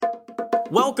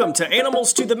Welcome to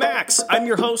Animals to the Max. I'm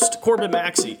your host, Corbin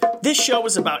Maxey. This show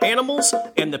is about animals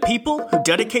and the people who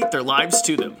dedicate their lives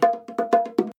to them.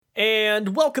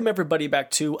 And welcome everybody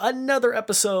back to another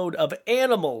episode of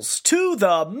Animals to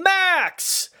the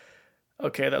Max.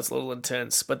 Okay, that's a little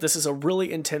intense, but this is a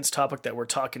really intense topic that we're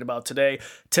talking about today.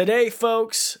 Today,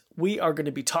 folks, we are going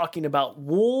to be talking about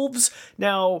wolves.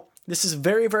 Now, this is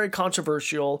very, very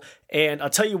controversial, and I'll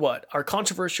tell you what, our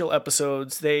controversial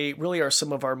episodes, they really are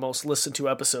some of our most listened to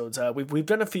episodes. We've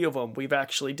done a few of them. We've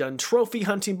actually done trophy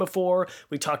hunting before.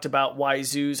 We talked about why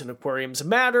zoos and aquariums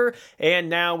matter, and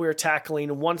now we're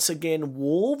tackling, once again,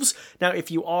 wolves. Now, if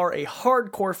you are a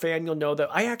hardcore fan, you'll know that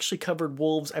I actually covered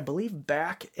wolves, I believe,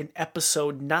 back in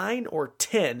episode 9 or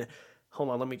 10. Hold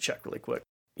on, let me check really quick.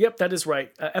 Yep, that is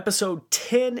right. Episode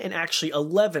 10 and actually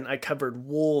 11, I covered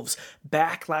wolves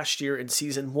back last year in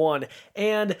season 1.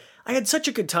 And I had such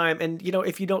a good time. And, you know,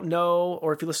 if you don't know,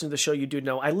 or if you listen to the show, you do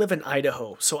know, I live in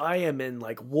Idaho. So I am in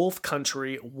like wolf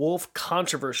country, wolf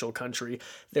controversial country.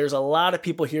 There's a lot of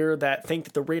people here that think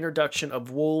that the reintroduction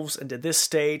of wolves into this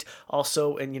state,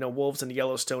 also in, you know, wolves in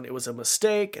Yellowstone, it was a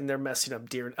mistake and they're messing up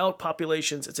deer and elk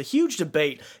populations. It's a huge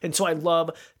debate. And so I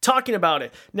love talking about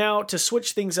it. Now, to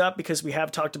switch things up, because we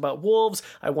have talked about wolves,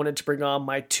 I wanted to bring on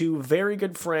my two very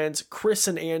good friends, Chris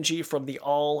and Angie from the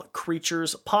All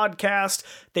Creatures podcast.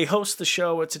 They host the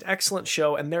show. It's an excellent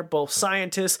show, and they're both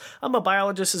scientists. I'm a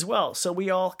biologist as well, so we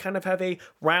all kind of have a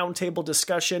roundtable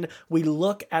discussion. We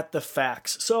look at the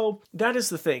facts. So that is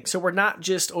the thing. So we're not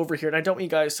just over here, and I don't want you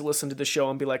guys to listen to the show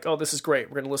and be like, oh, this is great.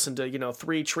 We're going to listen to, you know,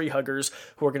 3 tree huggers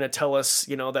who are going to tell us,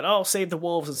 you know, that, oh, save the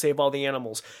wolves and save all the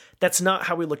animals. That's not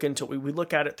how we look into it. We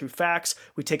look at it through facts.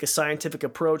 We take a scientific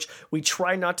approach. We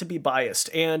try not to be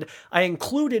biased. And I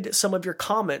included some of your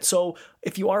comments. So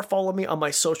if you are following me on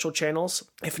my social channels,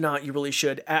 if not, you really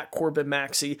should, at Corbin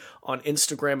Maxey on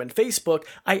Instagram and Facebook,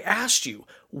 I asked you,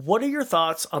 what are your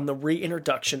thoughts on the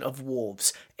reintroduction of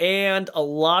wolves? And a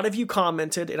lot of you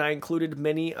commented, and I included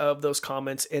many of those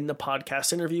comments in the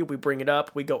podcast interview. We bring it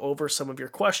up. We go over some of your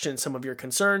questions, some of your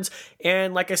concerns.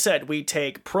 And like I said, we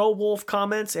take pro-wolf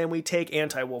comments and we take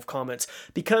anti-wolf comments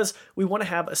because we want to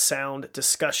have a sound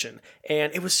discussion.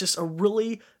 And it was just a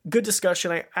really good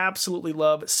discussion. I absolutely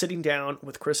love sitting down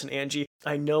with Chris and Angie.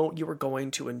 I know you are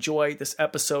going to enjoy this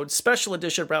episode, special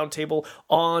edition roundtable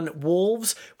on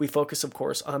wolves. We focus, of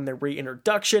course, on their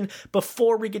reintroduction.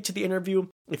 Before we get to the interview,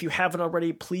 if you haven't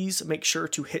already, please make sure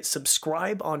to hit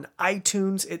subscribe on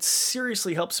iTunes. It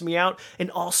seriously helps me out.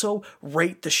 And also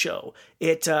rate the show.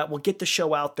 It will get the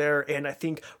show out there. And I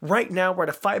think right now we're at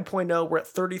a 5.0. We're at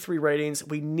 33 ratings.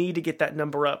 We need to get that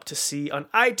number up to see on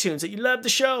iTunes that you love the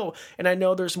show. And I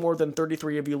know there's more than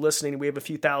 33 of you listening. We have a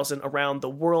few thousand around the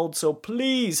world. So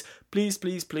please, please,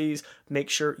 please, please make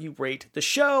sure you rate the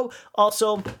show.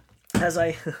 Also, as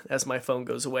my phone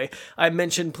goes away, I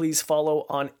mentioned please follow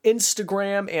on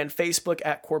Instagram and Facebook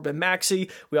at Corbin Maxey.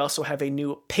 We also have a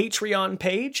new Patreon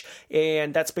page,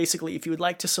 and that's basically if you would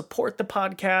like to support the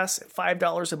podcast,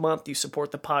 $5 a month, you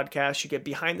support the podcast, you get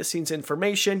behind the scenes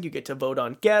information, you get to vote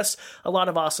on guests, a lot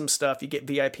of awesome stuff. You get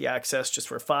VIP access just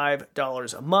for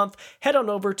 $5 a month. Head on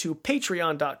over to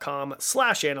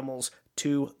patreon.com/animals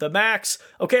to the max.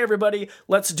 Okay, everybody,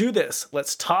 let's do this.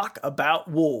 Let's talk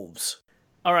about wolves.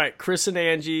 All right, Chris and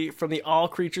Angie from the All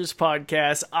Creatures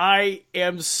podcast. I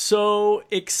am so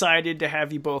excited to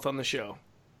have you both on the show.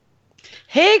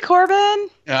 Hey, Corbin.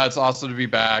 Yeah, it's awesome to be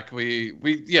back. We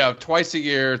twice a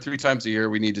year, 3 times a year,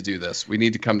 we need to do this. We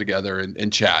need to come together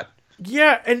and chat.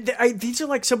 Yeah, and these are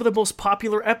like some of the most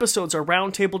popular episodes, our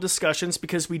roundtable discussions,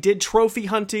 because we did trophy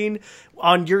hunting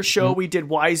on your show. Mm-hmm. We did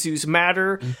Why Zoos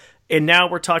Matter. Mm-hmm. And now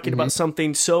we're talking about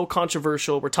something so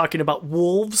controversial. We're talking about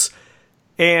wolves.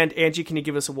 And Angie, can you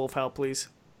give us a wolf howl, please?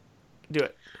 Do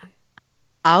it.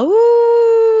 Ow!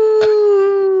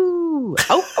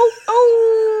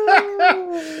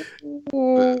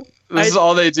 This is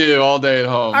all they do all day at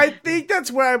home. I think that's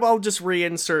where I'll just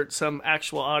reinsert some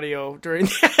actual audio during.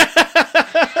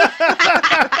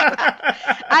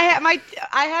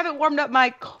 I haven't warmed up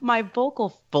my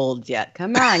vocal folds yet.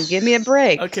 Come on, give me a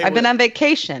break. Okay, I've been on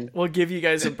vacation. We'll give you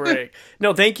guys a break.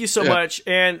 No, thank you so much.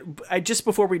 And just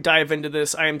before we dive into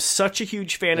this, I am such a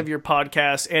huge fan of your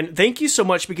podcast. And thank you so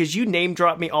much because you name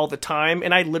drop me all the time.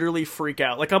 And I literally freak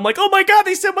out. Like, I'm like, oh my God,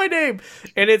 they said my name.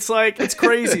 And it's like, it's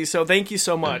crazy. So thank you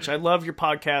so much. I love your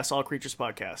podcast, All Creatures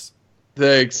Podcast.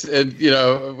 Thanks. And, you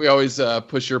know, we always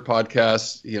push your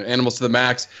podcast, you know, Animals to the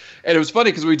Max. And it was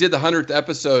funny because we did the 100th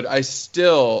episode. I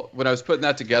still, when I was putting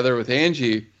that together with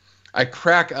Angie, I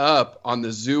crack up on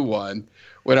the zoo one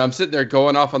when I'm sitting there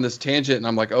going off on this tangent and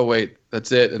I'm like, oh, wait,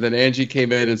 that's it. And then Angie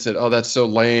came in and said, oh, that's so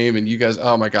lame. And you guys,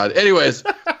 oh, my God. Anyways,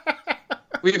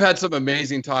 we've had some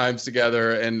amazing times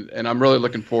together, and I'm really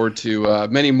looking forward to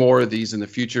many more of these in the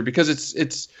future, because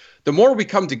it's the more we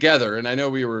come together, and I know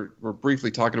we were briefly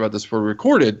talking about this before we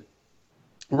recorded,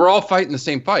 we're all fighting the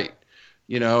same fight,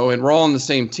 and we're all on the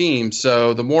same team.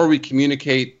 So the more we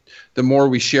communicate, the more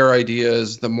we share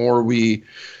ideas, the more we,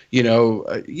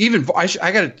 even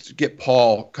I got to get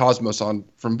Paul Cosmos on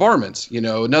from Varmints,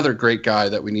 another great guy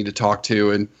that we need to talk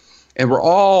to, and we're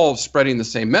all spreading the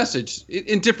same message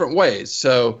in different ways.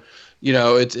 So,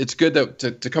 it's good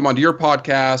to come onto your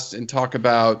podcast and talk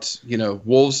about,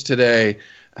 wolves today.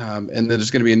 And then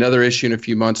there's going to be another issue in a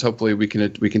few months. Hopefully we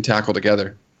can tackle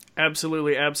together.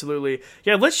 Absolutely. Absolutely.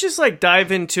 Yeah. Let's just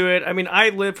dive into it. I mean,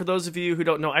 for those of you who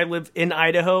don't know, I live in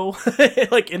Idaho,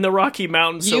 in the Rocky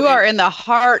Mountains. You are in the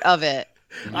heart of it.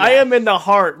 I am in the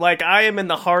heart. I am in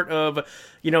the heart of,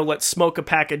 let's smoke a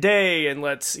pack a day, and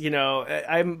let's,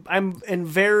 I'm in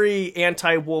very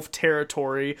anti-wolf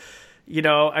territory.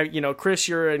 Chris,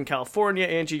 you're in California,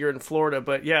 Angie, you're in Florida,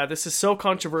 but yeah, this is so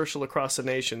controversial across the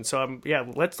nation. So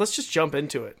let's just jump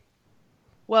into it.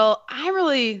 Well, I'm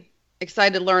really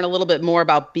excited to learn a little bit more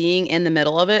about being in the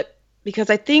middle of it, because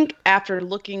I think after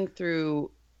looking through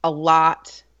a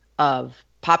lot of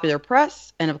popular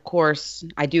press, and of course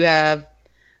I do have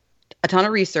a ton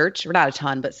of research, or not a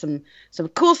ton, but some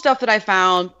cool stuff that I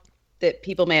found that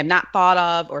people may have not thought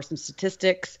of, or some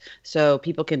statistics, so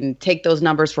people can take those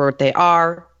numbers for what they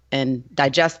are and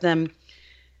digest them.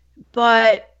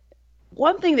 But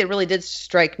one thing that really did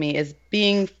strike me is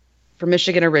being from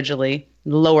Michigan originally,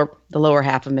 the lower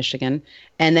half of Michigan,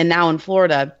 and then now in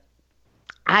Florida,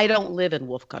 I don't live in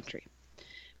wolf country.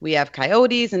 We have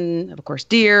coyotes and, of course,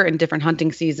 deer in different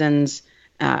hunting seasons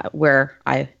where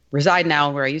I reside now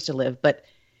and where I used to live. But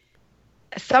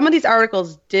some of these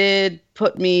articles did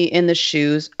put me in the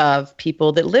shoes of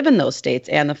people that live in those states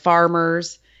and the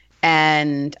farmers.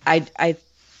 And I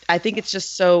think it's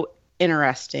just so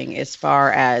interesting as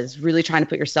far as really trying to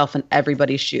put yourself in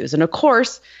everybody's shoes. And of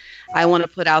course, I want to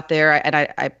put out there, and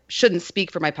I shouldn't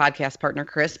speak for my podcast partner,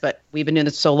 Chris, but we've been doing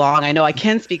this so long, I know I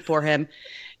can speak for him.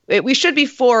 The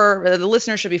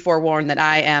listener should be forewarned that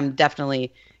I am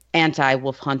definitely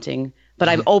anti-wolf hunting, but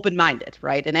I'm open-minded,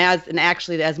 right? And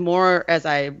actually, as more as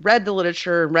I read the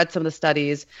literature and read some of the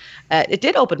studies, it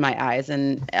did open my eyes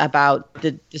and about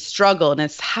the struggle, and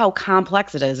it's how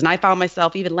complex it is. And I found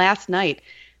myself even last night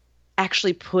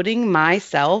actually putting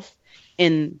myself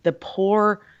in the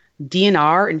poor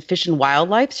DNR and Fish and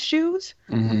Wildlife's shoes.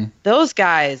 Mm-hmm. Those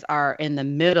guys are in the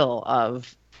middle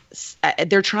of,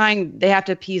 they have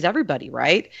to appease everybody,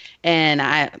 right? And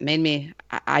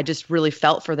I just really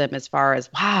felt for them as far as,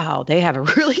 wow, they have a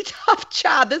really tough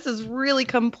job. This is really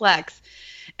complex.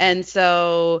 And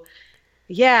so,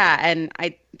 yeah, and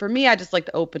for me, I just like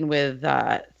to open with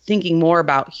thinking more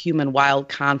about human-wild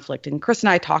conflict. And Chris and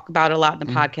I talk about it a lot in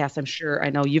the podcast. I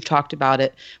know you've talked about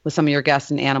it with some of your guests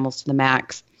in Animals to the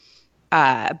Max.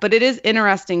 But it is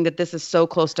interesting that this is so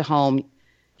close to home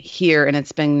here, and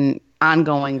it's been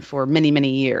ongoing for many, many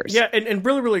years. Yeah, and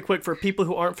really, really quick, for people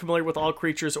who aren't familiar with All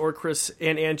Creatures or Chris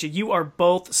and Angie, you are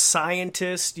both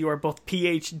scientists, you are both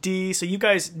PhD, so you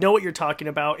guys know what you're talking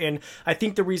about, and I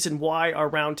think the reason why our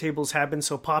roundtables have been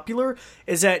so popular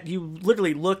is that you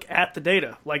literally look at the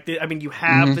data. You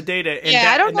have the data. And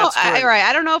I don't know.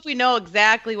 I don't know if we know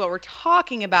exactly what we're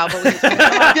talking about, but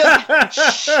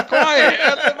quiet.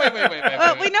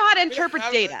 Wait. We know how to interpret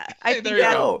data. I think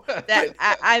that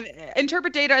I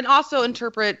interpret data and also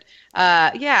interpret,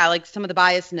 some of the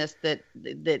biasness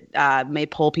that may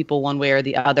pull people one way or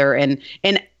the other, and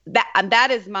that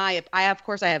is I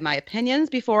have my opinions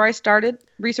before I started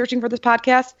researching for this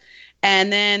podcast,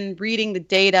 and then reading the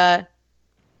data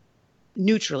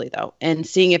neutrally though, and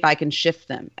seeing if I can shift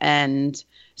them. And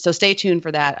so stay tuned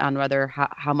for that on whether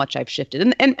how much I've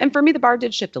shifted, and for me the bar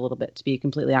did shift a little bit, to be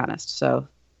completely honest. So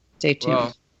stay tuned.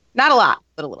 Well, not a lot,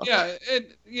 but a little.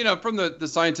 Yeah, from the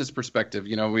scientist perspective,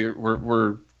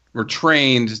 we're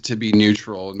trained to be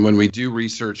neutral, and when we do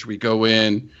research, we go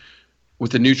in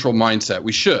with a neutral mindset.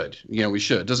 We should.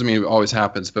 It doesn't mean it always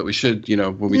happens, but we should.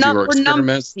 When we do our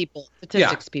experiments,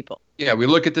 statistics people. Yeah, we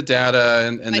look at the data,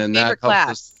 and then that helps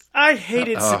us. I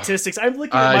hated statistics. I'm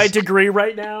looking at my degree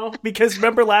right now because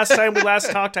remember last time we last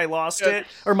talked, I lost it,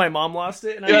 or my mom lost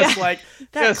it, and I was like,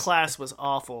 that class was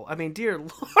awful. I mean, dear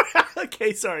Lord.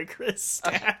 Okay, sorry, Chris.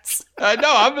 Stats.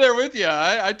 No, I'm there with you.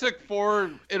 I took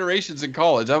 4 iterations in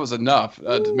college. That was enough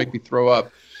to make me throw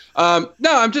up. No,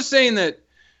 I'm just saying that,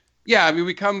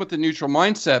 we come with a neutral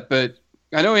mindset, but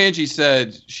I know Angie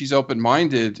said she's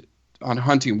open-minded on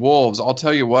hunting wolves. I'll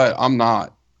tell you what, I'm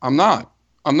not. And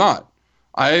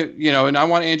I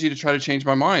want Angie to try to change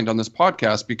my mind on this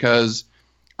podcast, because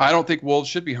I don't think wolves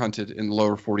should be hunted in the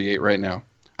lower 48 right now.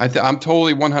 I'm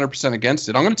totally 100% against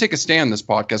it. I'm going to take a stand this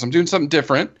podcast. I'm doing something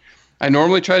different. I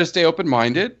normally try to stay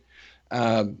open-minded.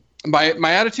 My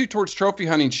attitude towards trophy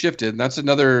hunting shifted, and that's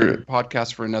another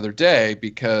podcast for another day,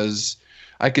 because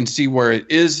I can see where it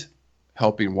is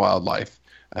helping wildlife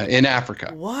in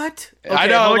Africa. What? Okay, I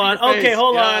know. hold on. Okay,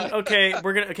 hold Yeah. on. Okay,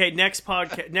 we're gonna. Okay, next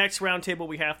podcast, next roundtable,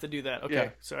 we have to do that. Okay, Yeah.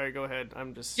 sorry. Go ahead.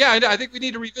 I'm just. Yeah, I think we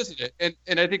need to revisit it,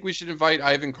 and I think we should invite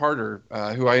Ivan Carter,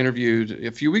 who I interviewed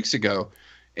a few weeks ago,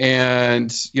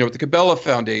 and with the Cabela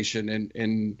Foundation,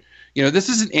 and this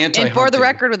is an anti-hunting. And for the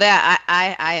record with that,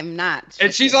 I am not.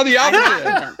 And she's on the opposite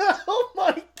end. Oh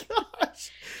my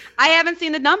gosh. I haven't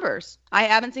seen the numbers.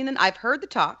 I've heard the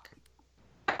talk.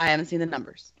 I haven't seen the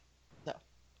numbers. So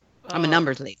I'm a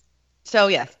numbers lady. So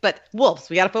yes, but wolves.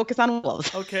 We got to focus on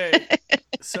wolves. Okay.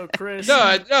 So Chris.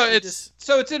 No, it's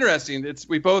interesting.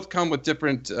 We both come with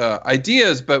different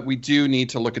ideas, but we do need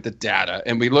to look at the data,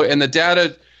 and the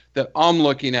data that I'm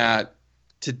looking at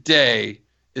today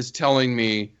is telling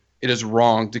me it is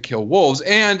wrong to kill wolves.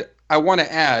 And I want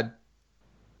to add,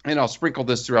 and I'll sprinkle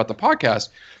this throughout the podcast,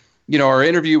 our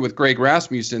interview with Greg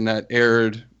Rasmussen that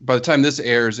aired, by the time this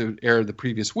airs, it aired the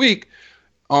previous week,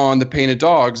 on the painted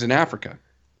dogs in Africa.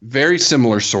 Very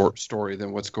similar story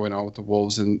than what's going on with the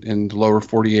wolves in the lower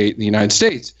 48 in the United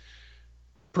States.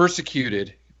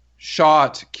 Persecuted,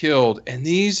 shot, killed, and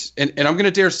I'm going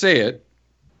to dare say it,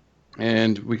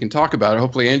 and we can talk about it.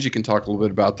 Hopefully Angie can talk a little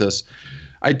bit about this.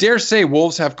 I dare say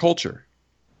wolves have culture,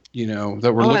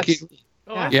 that we're looking. Absolutely.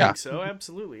 Oh, I Yeah. think so.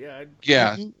 Absolutely. Yeah.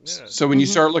 Yeah. Mhm. Yeah. So when you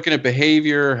start looking at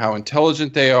behavior, how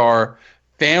intelligent they are,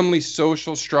 family,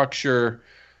 social structure,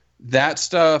 that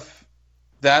stuff,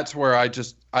 that's where I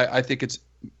think it's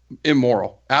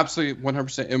immoral, absolutely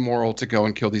 100% immoral to go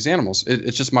and kill these animals.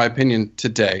 It's just my opinion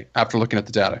today after looking at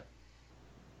the data.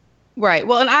 Right.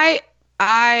 Well, and I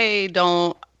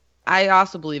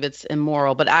also believe it's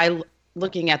immoral, but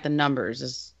looking at the numbers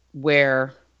is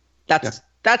where that's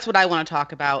what I want to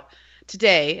talk about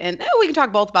today. And we can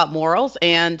talk both about morals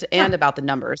and about the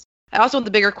numbers. I also want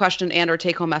the bigger question and or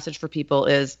take home message for people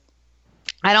is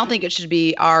I don't think it should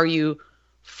be, are you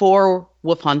for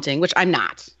wolf hunting, which I'm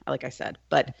not, like I said,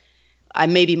 but I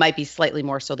might be slightly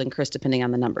more so than Chris, depending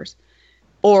on the numbers,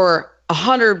 or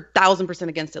 100,000%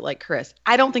 against it like Chris.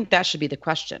 I don't think that should be the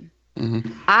question.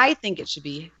 Mm-hmm. I think it should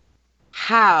be,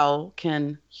 how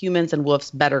can humans and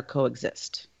wolves better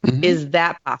coexist? Mm-hmm. Is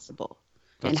that possible?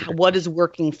 What is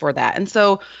working for that? And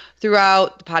so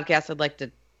throughout the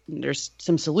podcast, there's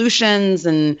some solutions,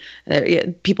 and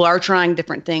people are trying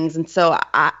different things. And so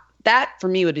that for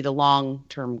me would be the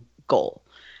long-term goal,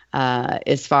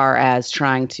 as far as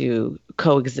trying to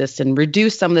coexist and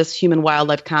reduce some of this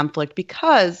human-wildlife conflict.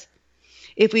 Because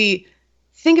if we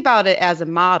think about it as a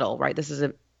model, right, this is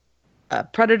a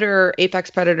predator,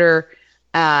 apex predator,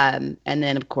 and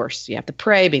then, of course, you have the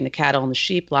prey, being the cattle and the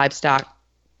sheep, livestock,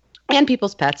 and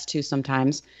people's pets, too,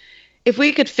 sometimes. If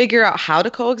we could figure out how to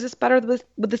coexist better with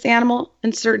this animal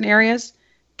in certain areas,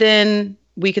 then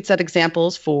we could set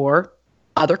examples for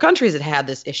other countries that have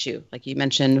this issue, like you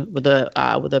mentioned with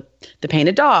the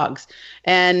painted dogs.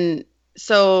 And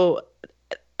so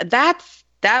that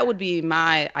would be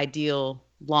my ideal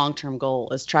long-term goal,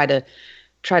 is try to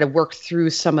work through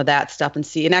some of that stuff and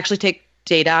see, and actually take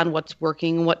data on what's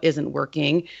working and what isn't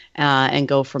working, and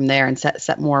go from there and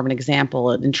set more of an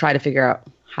example and try to figure out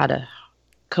how to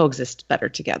coexist better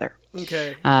together.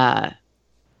 Okay.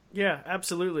 Yeah,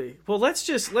 absolutely. Well, let's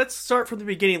start from the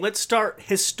beginning. Let's start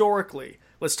historically.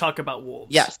 Let's talk about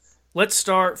wolves. Yes. Let's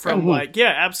start from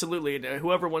absolutely. And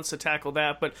whoever wants to tackle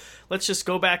that, but let's just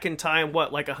go back in time.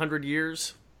 What, like 100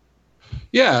 years?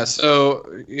 Yeah, so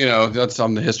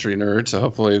I'm the history nerd, so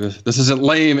hopefully this isn't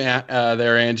lame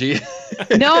there, Angie.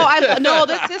 No,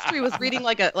 this history was reading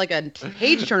like a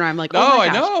page turner. I'm like, oh my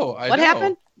gosh. I know. What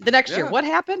happened the next year? What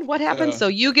happened? Yeah. So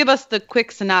you give us the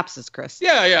quick synopsis, Chris.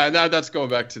 Yeah. That's going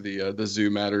back to the Zoo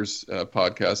Matters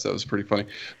podcast. That was pretty funny.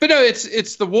 But no,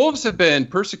 it's the wolves have been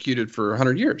persecuted for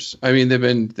 100 years. I mean, they've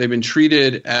been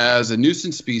treated as a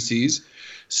nuisance species.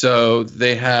 So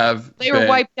they were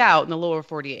wiped out in the lower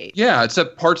 48. Yeah,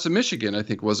 except parts of Michigan, I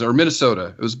think or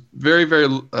Minnesota. It was very, very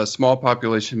small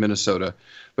population in Minnesota,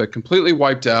 but completely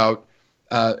wiped out.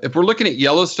 If we're looking at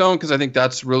Yellowstone, because I think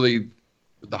that's really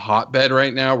the hotbed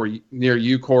right now, we're near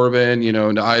you, Corbin,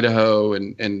 into Idaho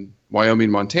and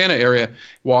Wyoming, Montana area,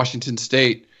 Washington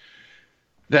State,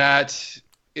 that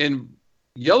in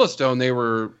Yellowstone, they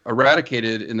were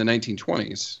eradicated in the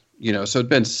 1920s, so it'd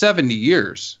been 70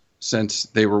 years since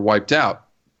they were wiped out.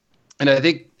 And I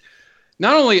think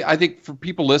not only, I think for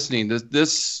people listening,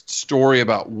 this story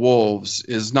about wolves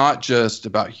is not just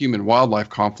about human-wildlife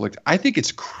conflict. I think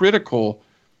it's critical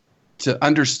to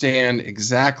understand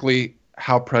exactly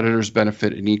how predators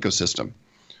benefit an ecosystem.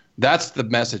 That's the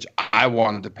message I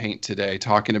wanted to paint today,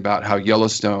 talking about how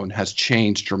Yellowstone has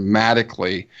changed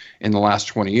dramatically in the last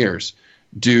 20 years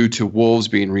due to wolves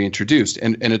being reintroduced.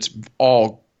 And it's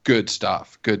all good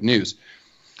stuff, good news.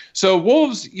 So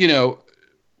wolves,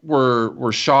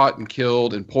 were shot and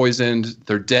killed and poisoned,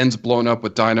 their dens blown up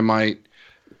with dynamite.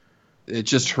 It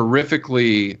just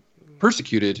horrifically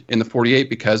persecuted in the 48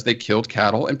 because they killed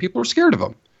cattle and people were scared of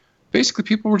them. Basically,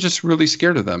 people were just really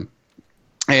scared of them.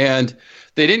 And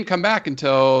they didn't come back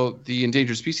until the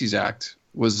Endangered Species Act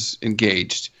was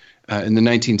engaged in the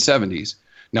 1970s.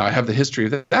 Now, I have the history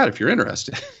of that if you're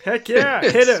interested. Heck yeah,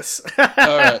 hit us.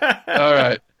 All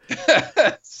right.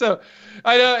 So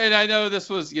I know this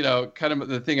was, kind of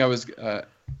the thing I was going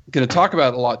to talk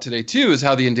about a lot today, too, is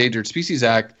how the Endangered Species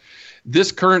Act,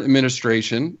 this current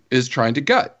administration is trying to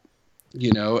gut,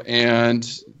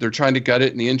 and they're trying to gut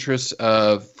it in the interests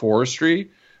of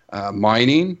forestry,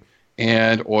 mining,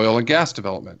 and oil and gas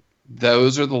development.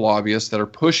 Those are the lobbyists that are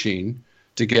pushing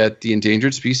to get the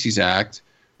Endangered Species Act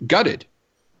gutted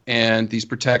and these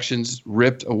protections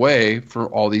ripped away for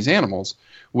all these animals,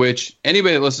 which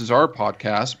anybody that listens to our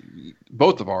podcast,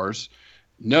 both of ours,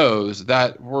 knows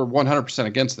that we're 100%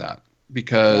 against that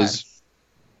because,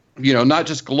 not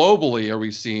just globally are we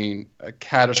seeing a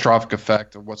catastrophic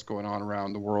effect of what's going on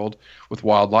around the world with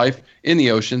wildlife in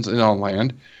the oceans and on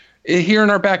land. Here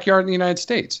in our backyard in the United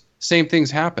States, same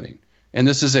thing's happening. And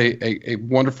this is a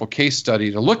wonderful case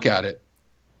study to look at it.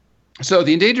 So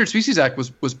the Endangered Species Act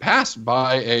was passed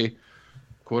by a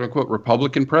quote-unquote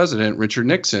Republican president, Richard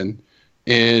Nixon,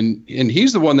 and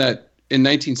he's the one that in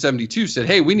 1972 said,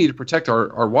 hey, we need to protect our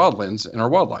wildlands and our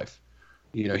wildlife.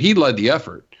 He led the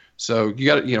effort. So you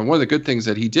got one of the good things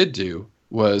that he did do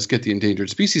was get the Endangered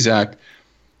Species Act.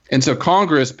 And so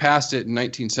Congress passed it in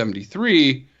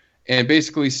 1973 and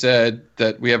basically said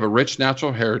that we have a rich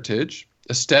natural heritage,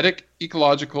 aesthetic,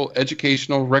 ecological,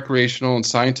 educational, recreational, and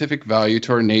scientific value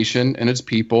to our nation and its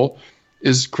people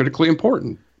is critically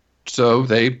important. So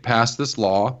they passed this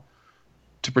law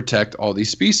to protect all these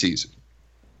species,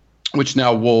 which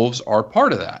now wolves are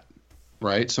part of that,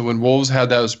 right? So when wolves had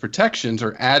those protections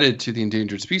or added to the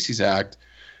Endangered Species Act,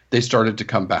 they started to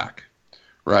come back,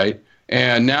 right?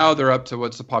 And now they're up to,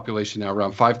 what's the population now,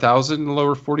 around 5,000 in the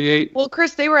lower 48? Well,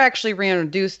 Chris, they were actually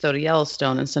reintroduced, though, to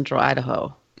Yellowstone in central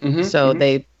Idaho. Mm-hmm, so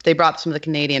they brought some of the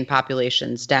Canadian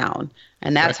populations down,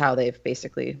 and that's how they've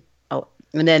basically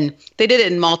and then they did it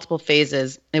in multiple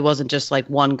phases. It wasn't just like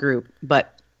one group,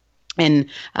 but in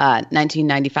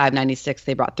 1995-96,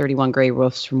 they brought 31 gray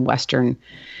wolves from Western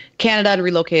Canada and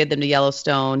relocated them to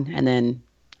Yellowstone. And then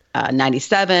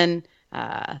 97,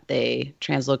 they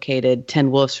translocated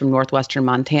 10 wolves from northwestern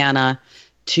Montana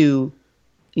to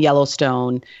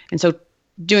Yellowstone. And so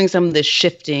doing some of this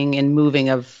shifting and moving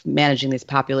of managing these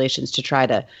populations to try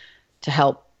to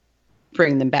help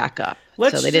bring them back up.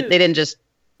 So they didn't just.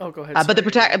 Oh, go ahead.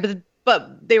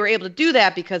 But they were able to do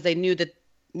that because they knew that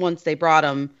once they brought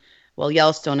them, well,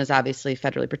 Yellowstone is obviously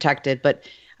federally protected, but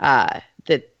that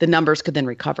the numbers could then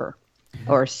recover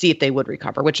or see if they would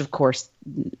recover, which of course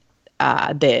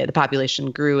the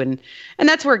population grew. And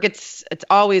that's where it's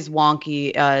always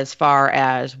wonky as far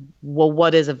as, well,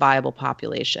 what is a viable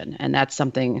population? And that's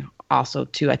something also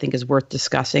too, I think is worth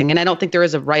discussing. And I don't think there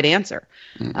is a right answer.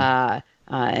 Mm-hmm.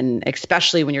 And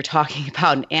especially when you're talking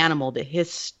about an animal that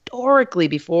historically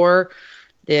before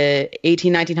the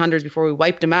 1900s, before we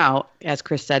wiped them out, as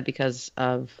Chris said, because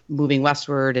of moving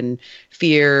westward and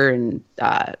fear and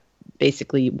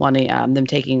basically wanting them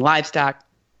taking livestock,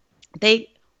 they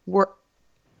were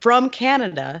from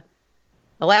Canada,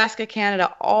 Alaska,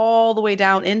 Canada, all the way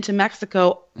down into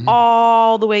Mexico,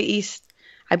 all the way east,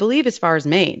 I believe, as far as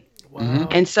Maine. Wow.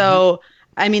 And so,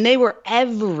 I mean, they were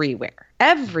everywhere.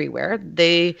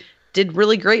 They did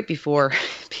really great before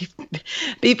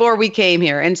we came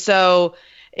here. And so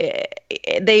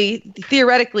they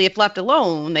theoretically, if left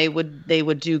alone, they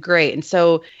would do great. And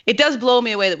so it does blow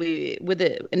me away that with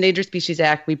the Endangered Species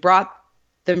Act, we brought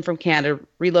them from Canada,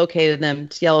 relocated them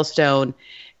to Yellowstone.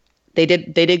 They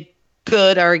did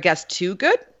good, or I guess too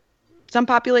good, some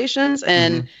populations,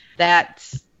 and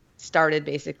that started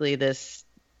basically this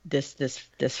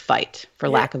fight, for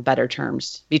lack of better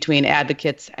terms, between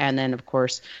advocates and then, of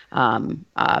course,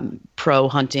 pro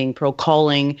hunting, pro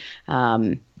culling,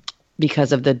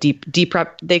 because of the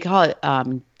they call it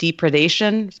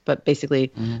depredation, but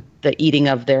basically the eating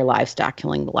of their livestock,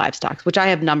 killing the livestock, which I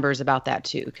have numbers about that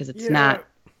too, because it's not,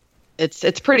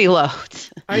 it's pretty low.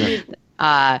 I mean,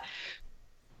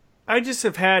 I just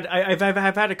have had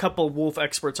I've had a couple wolf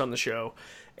experts on the show,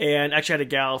 and actually had a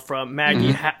gal from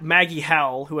Maggie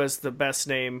Howell, who has the best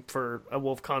name for a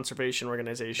wolf conservation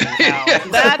organization.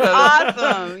 Howell. That's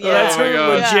awesome. Yeah, That's her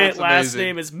legit That's last amazing.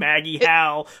 name is Maggie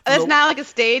Howell. That's not like a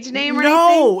stage name or anything?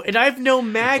 No, and I've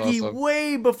known Maggie awesome.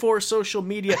 way before social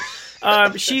media.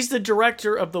 She's the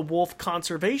director of the Wolf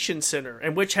Conservation Center,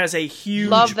 and which has a huge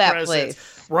Love that presence,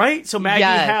 place. right? So Maggie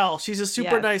Yes. Howell, she's a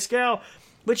super Yes. nice gal.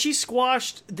 But she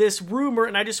squashed this rumor,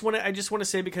 and I just want to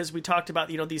say, because we talked about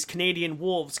these Canadian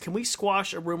wolves, can we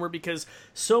squash a rumor, because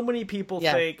so many people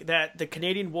Yeah. think that the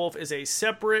Canadian wolf is a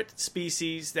separate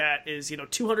species that is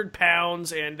 200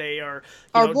 pounds, and they are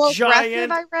more giant,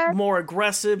 aggressive, I read? more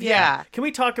aggressive. Yeah. Can we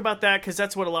talk about that, because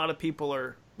that's what a lot of people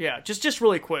are. Yeah, just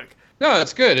really quick. No,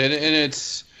 that's good, and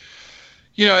it's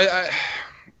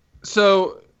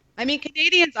so. I mean,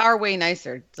 Canadians are way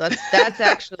nicer. So that's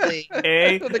actually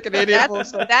The Canadian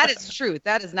wolves. that is truth.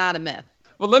 That is not a myth.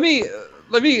 Well, let me.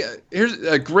 Here's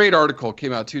a great article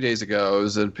came out 2 days ago. It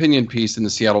was an opinion piece in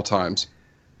the Seattle Times,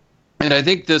 and I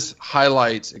think this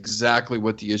highlights exactly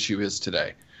what the issue is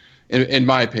today, in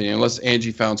my opinion. Unless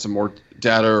Angie found some more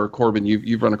data, or Corbin,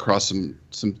 you've run across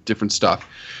some different stuff.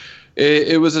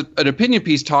 It was an opinion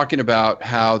piece talking about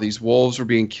how these wolves were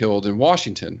being killed in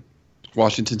Washington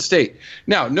State.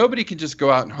 Now, nobody can just go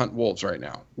out and hunt wolves right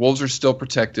now. Wolves are still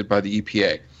protected by the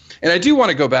EPA. And I do want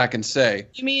to go back and say,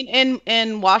 You mean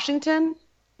in Washington?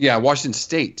 yeah, Washington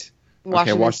State.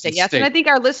 Washington State. Yes, and I think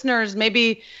our listeners,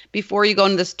 maybe before you go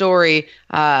into the story,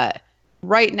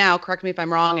 right now, correct me if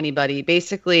I'm wrong, anybody,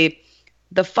 basically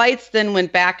the fights then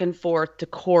went back and forth to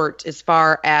court as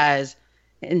far as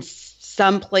in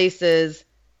some places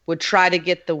would try to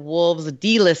get the wolves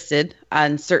delisted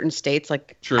on certain states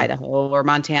like True. Idaho or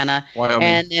Montana. Wyoming.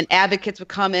 And then advocates would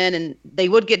come in and they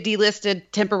would get delisted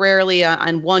temporarily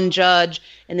on one judge.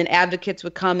 And then advocates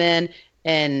would come in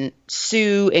and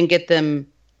sue and get them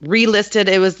relisted.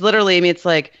 It was literally, I mean, it's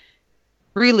like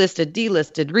relisted,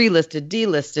 delisted.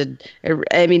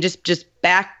 I mean, just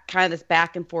kind of this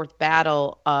back and forth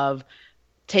battle of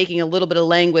taking a little bit of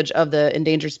language of the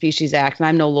Endangered Species Act, and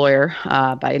I'm no lawyer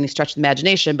by any stretch of the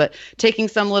imagination, but taking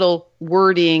some little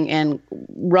wording and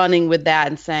running with that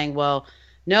and saying, well,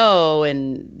 no,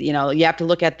 and you have to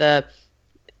look at the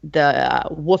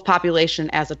wolf population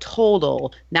as a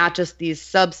total, not just these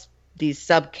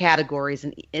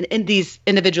subcategories and these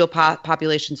individual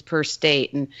populations per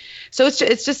state, and so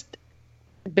it's just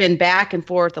been back and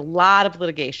forth, a lot of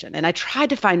litigation. And I tried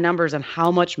to find numbers on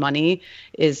how much money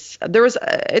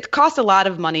it cost a lot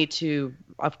of money to,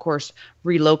 of course,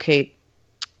 relocate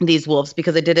these wolves,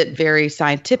 because they did it very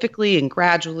scientifically and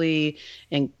gradually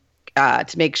and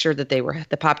to make sure that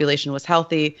the population was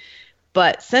healthy.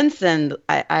 But since then,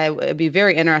 I would be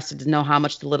very interested to know how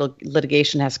much the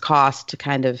litigation has cost to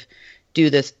kind of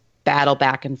do this battle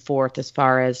back and forth as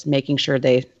far as making sure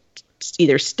they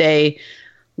either stay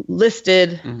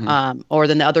listed or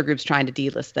then the other group's trying to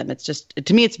delist them. It's just,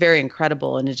 to me, it's very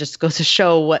incredible, and it just goes to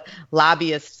show what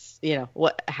lobbyists,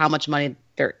 how much money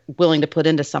they're willing to put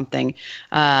into something,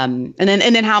 and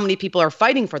then how many people are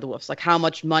fighting for the wolves, like how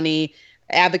much money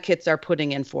advocates are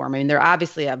putting in for them. I mean, they're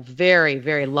obviously a very,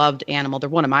 very loved animal. They're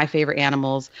one of my favorite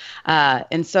animals,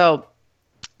 and so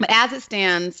as it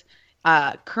stands,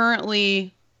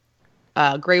 currently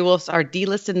gray wolves are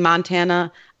delisted in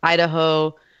Montana,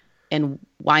 Idaho, and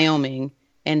Wyoming,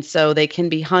 and so they can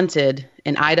be hunted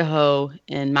in Idaho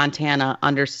and Montana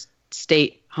under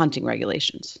state hunting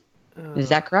regulations. Is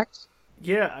that correct?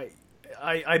 Yeah,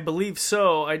 I believe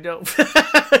so. I don't.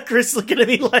 Chris looking at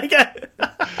me like.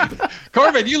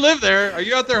 Corbin, you live there. Are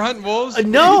you out there hunting wolves?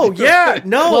 No, yeah,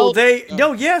 no. Well,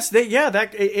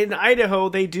 That in Idaho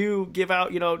they do give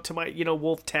out, to my,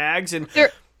 wolf tags and. Okay.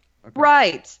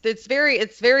 Right. It's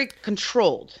very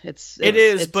controlled. It's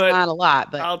but not a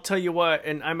lot, but I'll tell you what,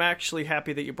 and I'm actually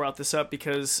happy that you brought this up,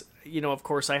 because, of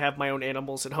course I have my own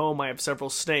animals at home. I have several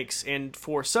snakes, and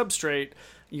for substrate,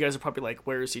 you guys are probably like,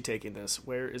 where is he taking this?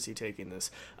 Where is he taking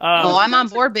this? I'm on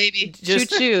board, baby.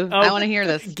 Choo-choo. I want to hear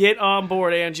this. Get on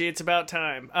board, Angie. It's about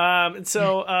time. And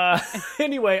so,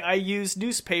 anyway, I use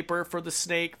newspaper for the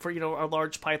snake, for, our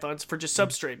large pythons, for just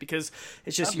substrate, because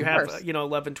it's just, you have,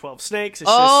 11, 12 snakes.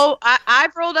 It's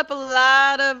I've rolled up a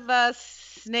lot of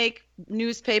snake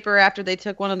newspaper after they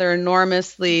took one of their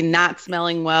enormously not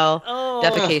smelling well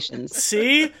defecations.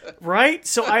 See? Right?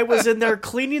 So I was in there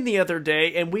cleaning the other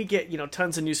day, and we get,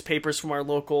 tons of newspapers from our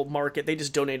local market. They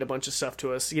just donate a bunch of stuff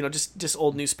to us, just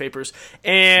old newspapers.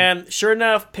 And sure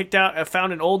enough, I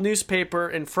found an old newspaper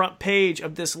in front page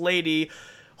of this lady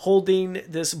holding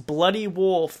this bloody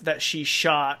wolf that she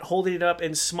shot, holding it up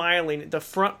and smiling. The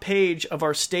front page of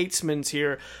our Statesman's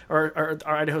here, or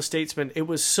our Idaho Statesman, it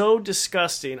was so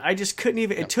disgusting. I just couldn't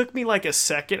even, it took me like a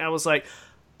second. I was like,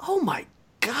 oh my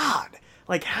God,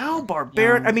 like how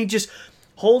barbaric. I mean, just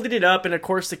holding it up, and of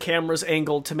course the camera's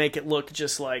angled to make it look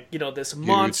just like, you know, this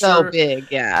monster. So big,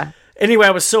 yeah. Anyway,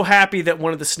 I was so happy that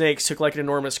one of the snakes took like an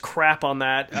enormous crap on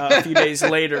that a few days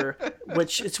later,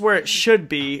 which it's where it should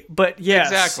be. But yes,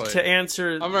 exactly. To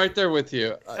answer, I'm right there with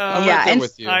you. I'm right there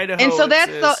with you. Idaho, and so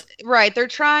that's right. They're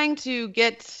trying to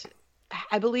get.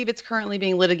 I believe it's currently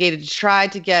being litigated to try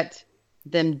to get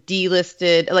them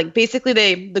delisted. Like basically,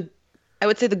 I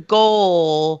would say the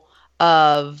goal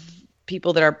of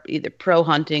people that are either pro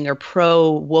hunting or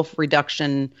pro wolf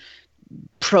reduction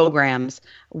programs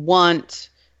want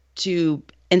to,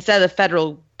 instead of the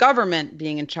federal government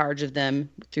being in charge of them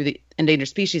through the Endangered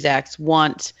Species Acts,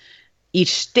 want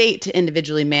each state to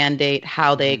individually mandate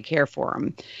how they care for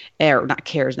them, or not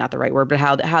care is not the right word, but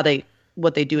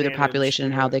what they do with their population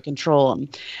and how they control them.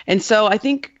 And so I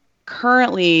think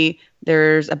currently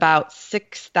there's about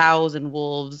 6,000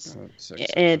 wolves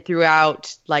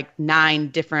throughout like 9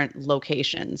 different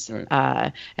locations.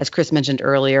 Right. As Chris mentioned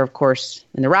earlier, of course,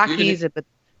 in the Rockies, but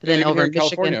then over in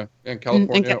Michigan.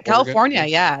 California,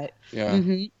 yeah. Yeah.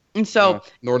 Mm-hmm. And so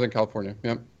Northern California,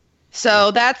 yep.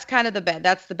 So that's kind of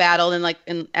that's the battle.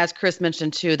 And as Chris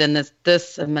mentioned too, then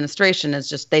this administration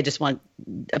is they just want,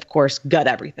 of course, gut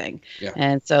everything. Yeah.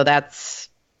 And so that's,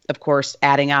 of course,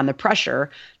 adding on the pressure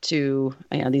to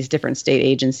these different state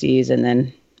agencies, and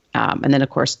then of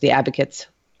course the advocates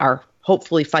are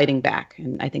hopefully fighting back,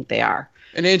 and I think they are.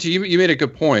 And Angie, you made a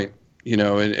good point,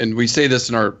 and we say this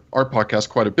in our podcast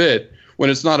quite a bit. When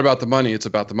it's not about the money, it's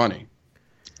about the money.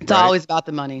 It's always about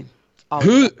the money.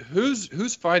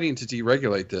 Who's fighting to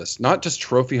deregulate this? Not just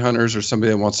trophy hunters or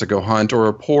somebody that wants to go hunt, or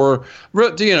a poor,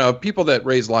 people that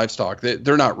raise livestock.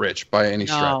 They're not rich by any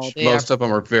stretch. Most of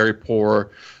them are very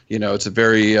poor. It's a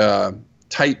very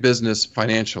tight business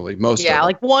financially. Most of them.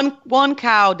 Like one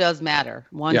cow does matter.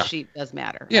 One sheep does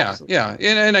matter. Yeah, absolutely. yeah,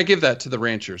 and I give that to the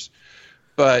ranchers.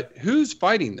 But who's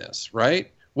fighting this,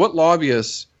 right? What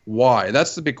lobbyists? Why?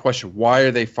 That's the big question. Why are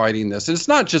they fighting this? And it's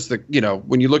not just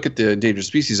when you look at the Endangered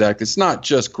Species Act, it's not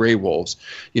just gray wolves.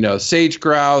 Sage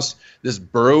grouse, this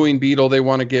burrowing beetle they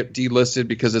want to get delisted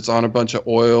because it's on a bunch of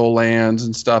oil lands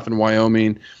and stuff in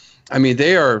Wyoming. I mean,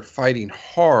 they are fighting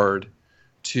hard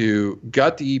to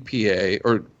gut the EPA,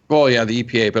 the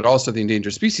EPA, but also the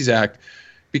Endangered Species Act,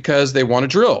 because they want to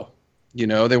drill.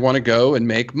 They want to go and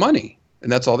make money,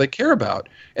 and that's all they care about.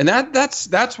 And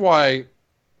that's why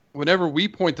whenever we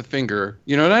point the finger,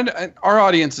 and our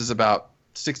audience is about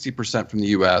 60% from the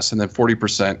U.S. and then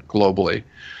 40% globally,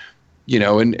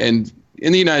 and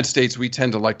in the United States, we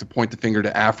tend to like to point the finger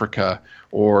to Africa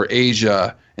or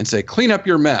Asia and say, clean up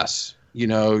your mess.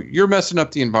 You're messing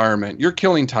up the environment. You're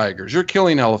killing tigers. You're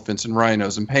killing elephants and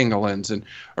rhinos and pangolins and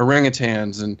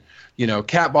orangutans and,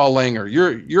 cat ball langur.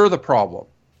 You're the problem.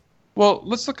 Well,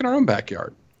 let's look in our own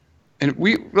backyard. And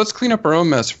let's clean up our own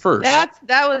mess first.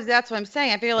 That's what I'm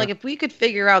saying. I feel like if we could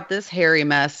figure out this hairy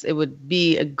mess, it would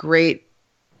be a great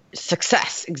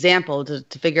success example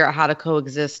to figure out how to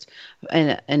coexist,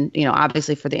 and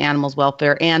obviously for the animals'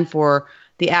 welfare and for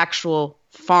the actual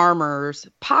farmer's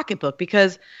pocketbook.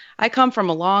 Because I come from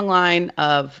a long line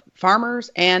of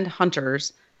farmers and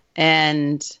hunters,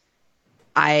 and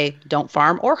I don't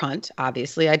farm or hunt.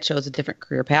 Obviously, I chose a different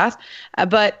career path,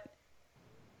 but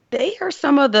they are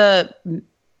some of the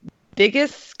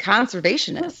biggest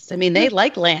conservationists. I mean, they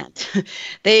like land.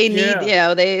 They need,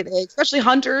 they especially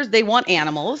hunters, they want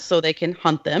animals so they can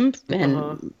hunt them.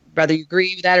 And whether you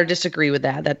agree with that or disagree with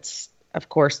that, that's, of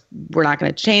course, we're not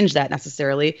going to change that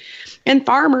necessarily. And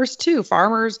farmers too.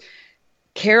 Farmers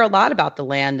care a lot about the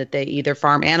land that they either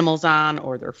farm animals on,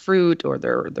 or their fruit, or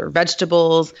their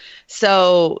vegetables.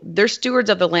 So they're stewards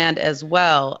of the land as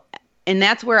well. And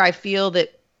that's where I feel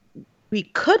that we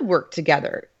could work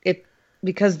together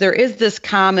because there is this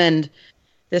common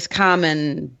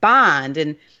bond,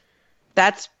 and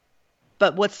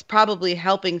but what's probably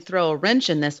helping throw a wrench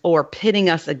in this or pitting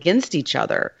us against each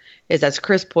other is, as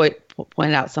Chris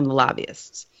pointed out, some of the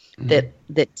lobbyists that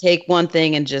take one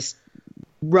thing and just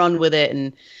run with it.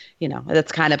 And,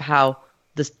 that's kind of how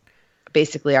this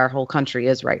basically our whole country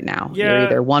is right now. Yeah. You're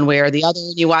either one way or the other.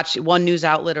 You watch one news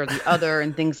outlet or the other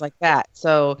and things like that.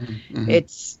 So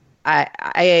it's,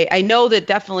 I know that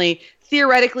definitely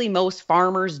theoretically most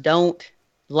farmers don't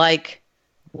like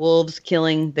wolves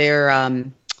killing their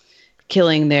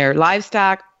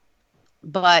livestock,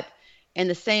 but in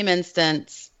the same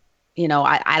instance,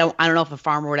 I don't know if a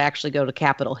farmer would actually go to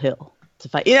Capitol Hill to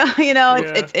fight.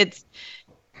 It's.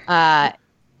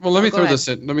 Well, let me throw this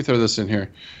in. Let me throw this in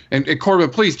here, and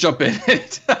Corbin, please jump in.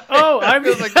 I'm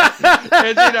like,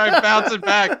 and I'm bouncing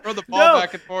back, throw the ball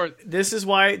back and forth. This is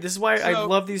why I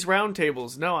love these round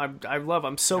tables. No,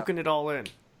 I'm soaking it all in.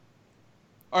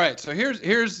 All right, so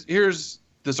here's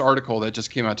this article that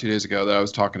just came out 2 days ago that I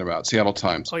was talking about, Seattle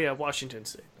Times. Oh yeah, Washington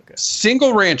State. Okay.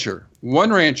 Single rancher,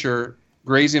 one rancher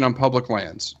grazing on public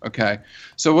lands. Okay,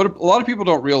 so what a lot of people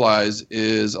don't realize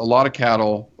is a lot of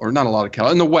cattle, or not a lot of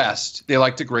cattle, in the West, they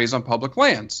like to graze on public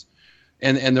lands,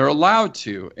 and they're allowed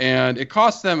to, and it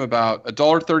costs them about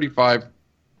 $1.35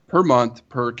 per month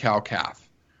per cow calf,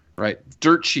 right?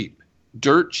 Dirt cheap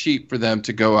for them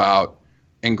to go out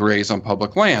and graze on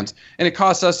public lands, and it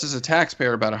costs us as a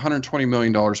taxpayer about $120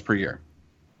 million per year.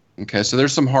 Okay, so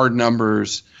there's some hard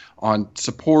numbers on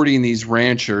supporting these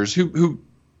ranchers who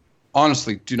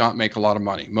honestly do not make a lot of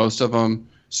money. Most of them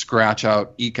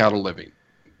eke out a living.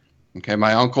 Okay,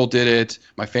 my uncle did it.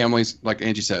 My family's, like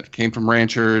Angie said, came from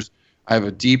ranchers. I have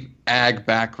a deep ag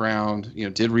background,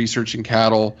 did research in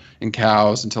cattle and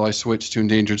cows until I switched to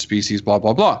endangered species, blah,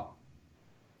 blah, blah.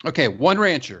 Okay, one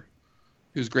rancher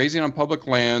who's grazing on public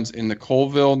lands in the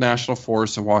Colville National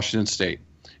Forest in Washington State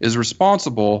is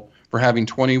responsible for having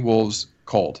 20 wolves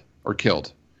culled or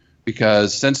killed,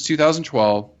 because since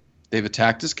 2012, they've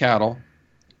attacked his cattle,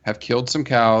 have killed some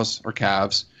cows or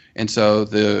calves, and so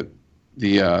the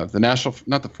national,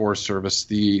 not the Forest Service,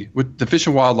 the Fish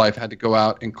and Wildlife had to go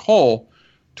out and cull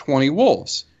 20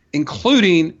 wolves,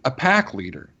 including a pack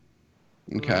leader.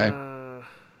 Okay,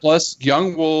 plus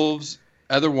young wolves,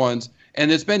 other ones. And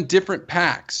it's been different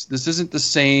packs. This isn't the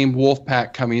same wolf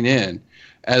pack coming in.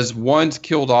 As one's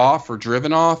killed off or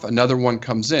driven off, another one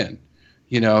comes in,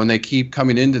 and they keep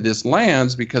coming into this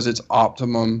lands because it's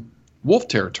optimum wolf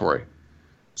territory.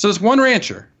 So this one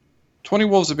rancher, 20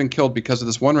 wolves have been killed because of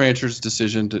this one rancher's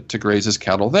decision to graze his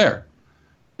cattle there.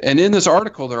 And in this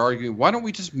article, they're arguing, why don't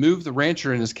we just move the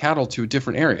rancher and his cattle to a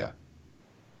different area?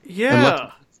 Yeah. And let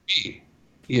them be,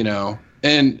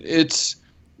 And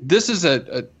this is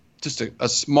just a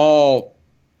small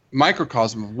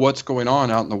microcosm of what's going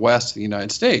on out in the West of the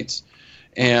United States.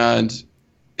 And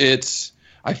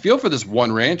I feel for this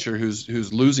one rancher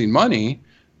who's losing money,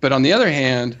 but on the other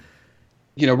hand,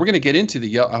 we're going to get into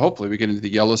hopefully we get into the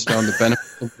Yellowstone, the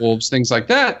benefits of wolves, things like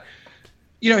that.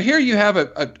 Here you have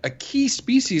a key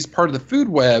species, part of the food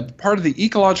web, part of the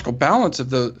ecological balance of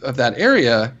that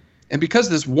area. And because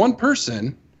this one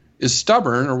person is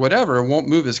stubborn or whatever and won't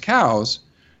move his cows,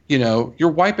 you're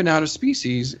wiping out a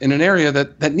species in an area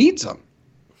that needs them.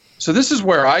 So this is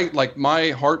where I like my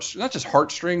not just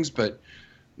heartstrings, but,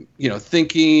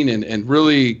 thinking and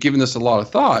really giving this a lot of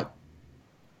thought.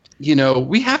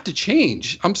 We have to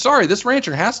change. I'm sorry, this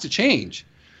rancher has to change.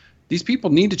 These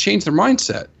people need to change their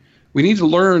mindset. We need to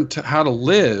learn how to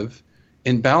live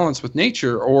in balance with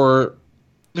nature, or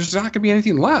there's not going to be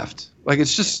anything left. Like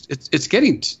it's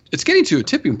getting to a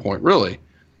tipping point, really.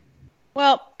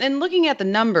 Well, and looking at the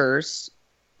numbers,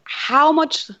 how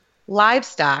much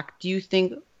livestock do you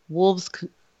think wolves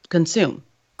consume?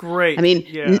 Great. I mean,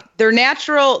 yeah. Their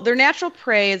natural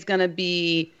prey is going to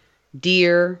be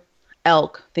deer,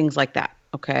 elk, things like that.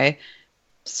 Okay.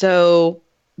 So,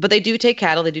 but they do take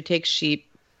cattle, they do take sheep.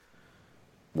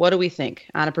 What do we think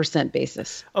on a percent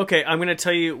basis? Okay, I'm going to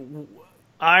tell you,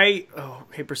 I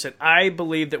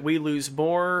believe that we lose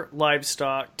more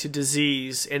livestock to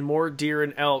disease and more deer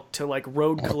and elk to like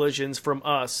road collisions from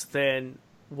us than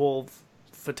wolf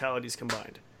fatalities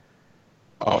combined.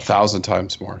 Oh, 1,000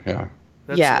 times more. Yeah.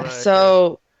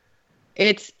 So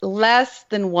it's less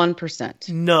than 1%.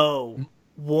 No.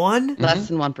 One? Less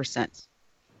than 1%.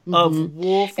 Of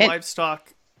wolf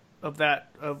livestock of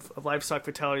livestock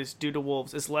fatalities due to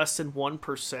wolves is less than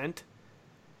 1%.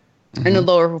 In the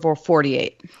lower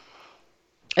 48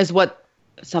 is what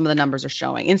some of the numbers are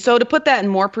showing. And so to put that in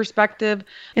more perspective,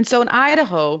 and so in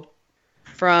Idaho,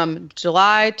 from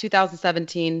July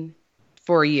 2017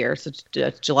 for a year, so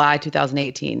July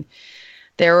 2018,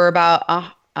 there were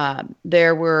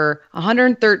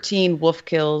 113 wolf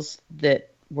kills that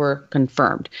were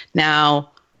confirmed.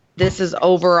 Now, this is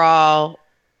overall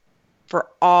for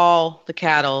all the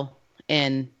cattle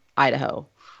in Idaho,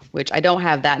 which I don't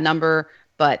have that number,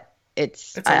 but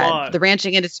it's a lot. The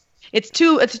ranching industry. It's a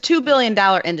 $2 billion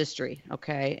industry,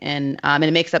 okay, and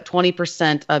it makes up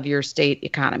 20% of your state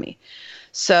economy.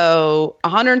 So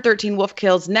 113 wolf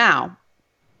kills. Now,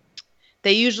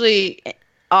 they usually,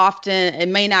 often, it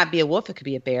may not be a wolf; it could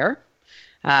be a bear.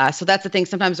 So that's the thing.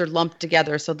 Sometimes they're lumped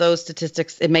together. So those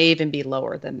statistics, it may even be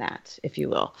lower than that, if you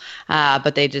will.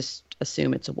 But they just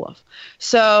assume it's a wolf.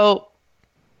 So,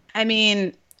 I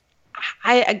mean,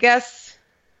 I guess,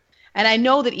 and I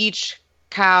know that each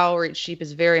cow or each sheep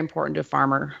is very important to a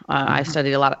farmer. I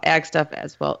studied a lot of ag stuff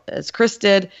as well as Chris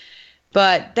did,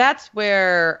 but that's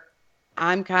where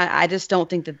I just don't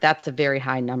think that that's a very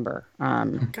high number,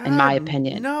 in my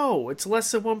opinion. No, it's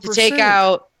less than 1%. To take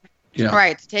out, Yeah.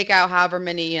 right, to take out however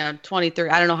many, 20, 30,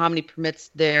 I don't know how many permits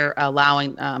they're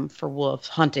allowing for wolf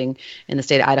hunting in the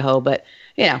state of Idaho, but,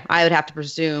 I would have to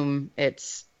presume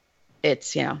it's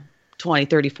 20,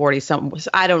 30, 40, something.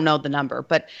 I don't know the number,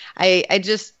 but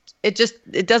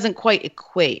it doesn't quite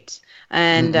equate.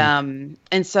 And,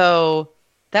 and so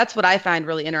that's what I find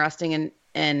really interesting,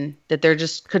 and that there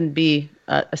just couldn't be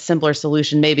a simpler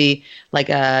solution. Maybe like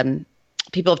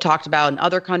people have talked about in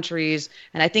other countries,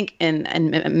 and I think in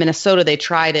Minnesota they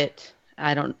tried it.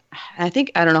 I don't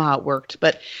know how it worked,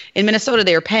 but in Minnesota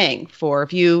they were paying for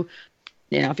if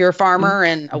you're a farmer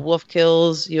and a wolf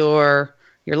kills your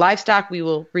livestock, we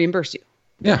will reimburse you.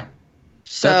 Yeah.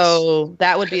 So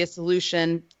that would be a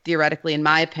solution, theoretically, in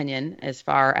my opinion, as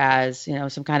far as,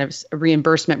 some kind of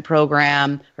reimbursement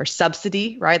program or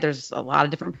subsidy, right? There's a lot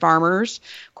of different farmers,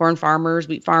 corn farmers,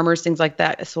 wheat farmers, things like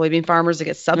that, soybean farmers that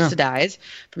get subsidized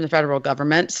from the federal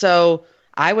government. So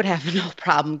I would have no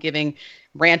problem giving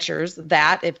ranchers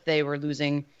that if they were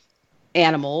losing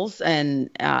animals and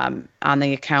on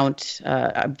the account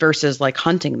versus like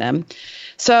hunting them.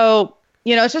 So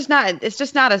it's just not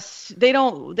they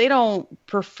don't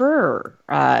prefer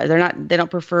they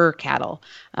don't prefer cattle.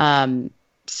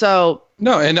 So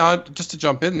no, and just to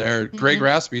jump in there, Greg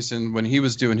Rasmussen, when he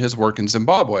was doing his work in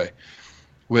Zimbabwe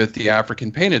with the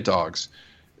African painted dogs,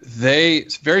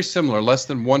 it's very similar. Less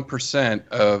than 1%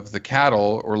 of the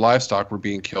cattle or livestock were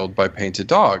being killed by painted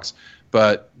dogs,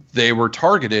 but they were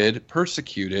targeted,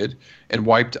 persecuted, and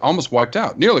almost wiped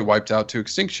out, nearly wiped out to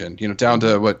extinction, down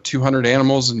to 200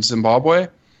 animals in Zimbabwe.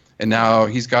 And now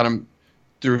he's got them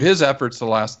through his efforts the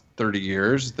last 30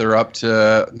 years, they're up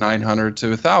to 900 to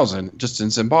 1,000 just in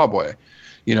Zimbabwe.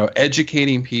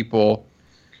 Educating people.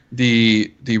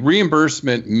 The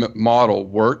reimbursement model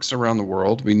works around the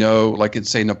world. We know, like in,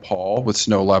 say, Nepal with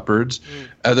snow leopards,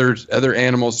 other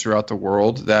animals throughout the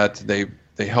world that they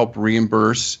help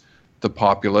reimburse the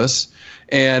populace.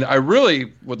 And I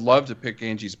really would love to pick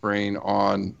Angie's brain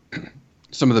on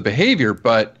some of the behavior,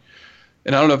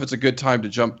 and I don't know if it's a good time to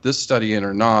jump this study in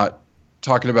or not,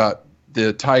 talking about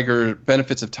the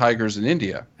benefits of tigers in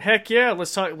India. Heck yeah,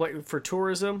 let's talk for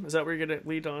tourism. Is that where you're going to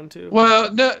lead on to?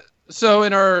 Well, no. So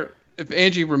if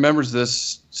Angie remembers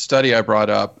this study I brought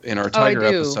up in our tiger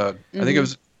episode, I think it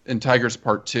was in Tigers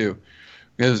Part 2,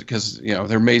 because they're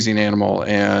an amazing animal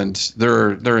and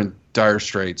they're in dire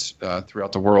straits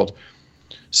throughout the world.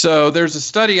 So there's a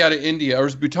study out of India, or it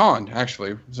was Bhutan,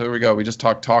 actually. So there we go. We just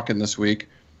talking this week.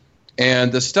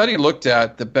 And the study looked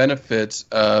at the benefits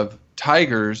of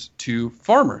tigers to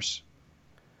farmers.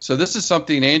 So this is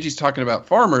something Angie's talking about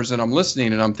farmers, and I'm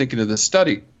listening and I'm thinking of this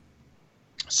study.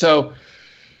 So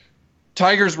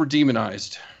tigers were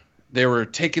demonized. They were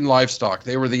taking livestock.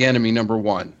 They were the enemy number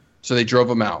one. So they drove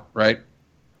them out, right?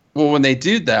 Well, when they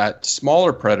did that,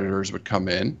 smaller predators would come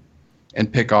in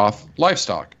and pick off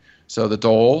livestock. So the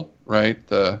dhole, right,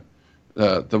 the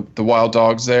wild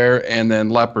dogs there, and then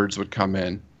leopards would come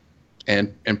in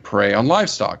and prey on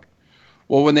livestock.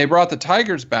 Well, when they brought the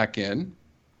tigers back in,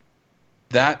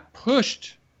 that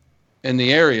pushed in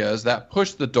the areas, that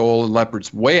pushed the dhole and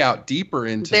leopards way out deeper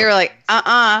into. They were like,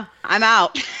 I'm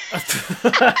out.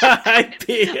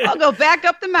 I'll go back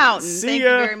up the mountain. Thank you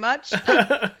very much.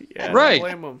 Yeah, right.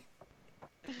 Blame them.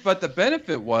 But the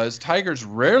benefit was tigers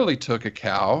rarely took a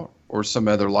cow or some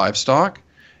other livestock,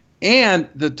 and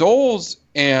the dholes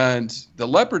and the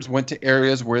leopards went to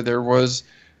areas where there was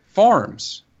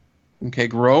farms,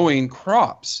 growing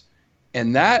crops,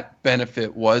 and that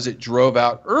benefit was it drove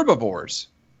out herbivores.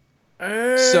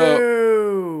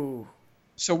 Oh.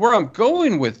 So where I'm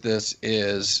going with this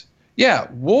is,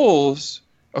 wolves,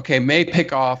 may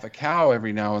pick off a cow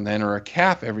every now and then or a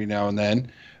calf every now and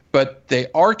then, but they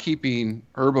are keeping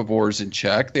herbivores in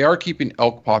check. They are keeping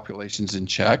elk populations in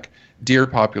check, deer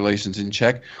populations in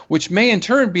check, which may in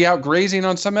turn be out grazing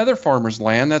on some other farmer's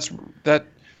land that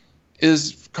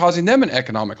is causing them an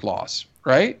economic loss,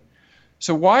 right?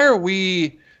 So why are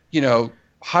we,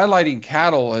 highlighting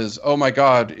cattle as, oh my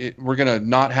God, we're going to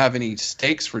not have any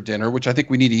steaks for dinner, which I think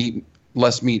we need to eat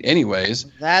less meat anyways.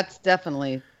 That's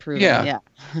definitely proven. Yeah.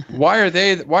 Why are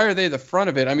they the front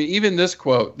of it? I mean, even this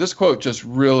quote just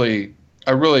really,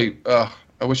 I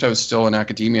wish I was still in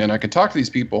academia and I could talk to these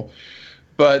people,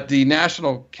 but the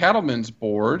National Cattlemen's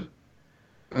Board,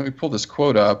 let me pull this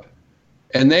quote up,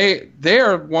 and they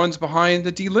are ones behind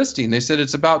the delisting. They said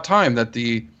it's about time that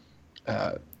the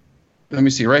let me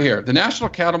see right here. The National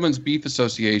Cattlemen's Beef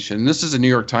Association, this is a New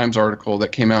York Times article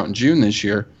that came out in June this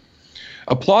year,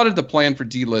 applauded the plan for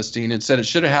delisting and said it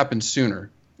should have happened sooner.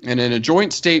 And in a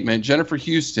joint statement, Jennifer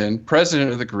Houston,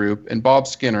 president of the group, and Bob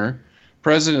Skinner,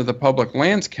 president of the Public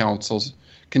Lands Councils,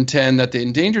 contend that the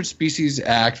Endangered Species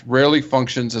Act rarely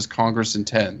functions as Congress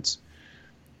intends.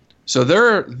 So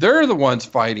they're the ones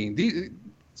fighting.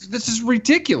 This is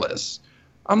ridiculous.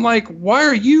 I'm like, why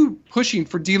are you pushing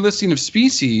for delisting of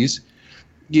species?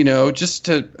 Just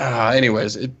to.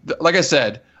 Anyways, like I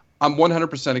said, I'm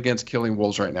 100% against killing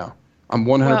wolves right now. I'm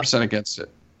 100% against it.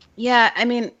 Yeah, I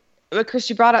mean, Chris,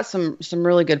 you brought out some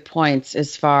really good points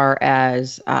as far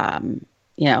as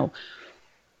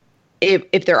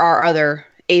if there are other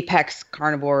apex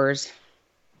carnivores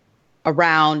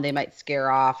around, they might scare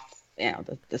off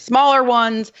the smaller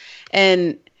ones.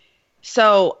 And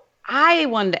so I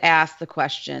wanted to ask the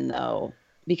question, though,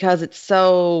 because it's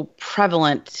so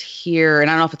prevalent here, and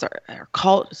I don't know if it's our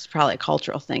cult, it's probably a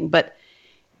cultural thing, but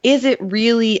is it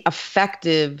really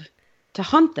effective to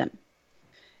hunt them?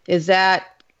 Does that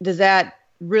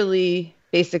really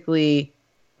basically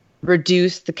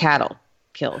reduce the cattle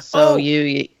kills? So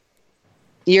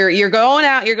you're going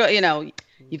out,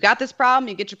 you've got this problem,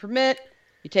 you get your permit,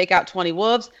 you take out 20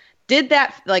 wolves. Did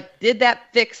that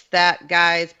fix that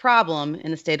guy's problem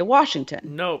in the state of Washington?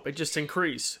 Nope, it just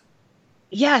increased.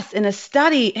 Yes, in a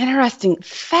study, interesting,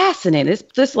 fascinating.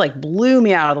 This like blew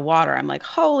me out of the water. I'm like,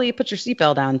 holy, put your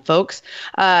seatbelt on, folks.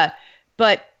 But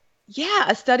yeah,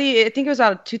 a study, I think it was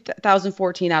out of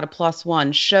 2014 out of PLOS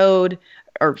One, showed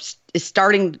or is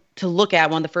starting to look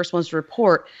at, one of the first ones to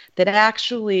report, that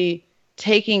actually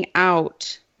taking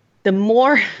out the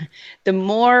more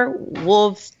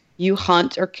wolves you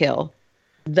hunt or kill,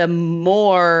 the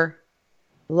more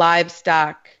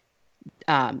livestock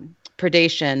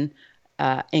predation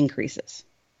increases.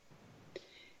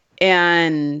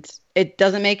 And it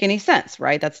doesn't make any sense,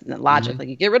 right? That's logic. Like,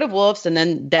 you get rid of wolves, and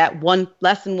then that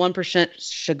less than 1%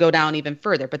 should go down even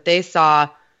further. But they saw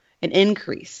an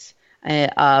increase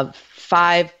of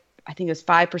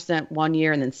 5% 1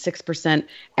 year, and then 6%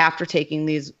 after taking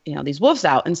these wolves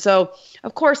out. And so,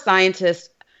 of course, scientists,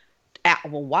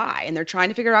 well, why? And they're trying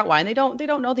to figure out why, and they don't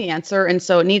know the answer. And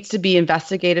so it needs to be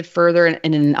investigated further and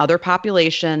in other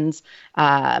populations.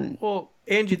 Well,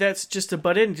 Angie, that's just to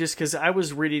butt in, just because I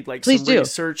was reading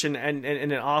research and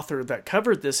an author that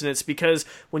covered this, and it's because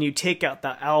when you take out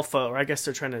the alpha, or I guess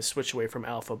they're trying to switch away from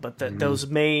alpha, but those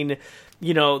main,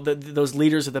 those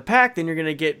leaders of the pack, then you're going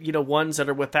to get, ones that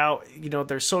are without,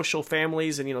 their social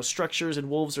families and, structures, and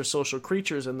wolves are social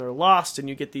creatures and they're lost, and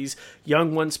you get these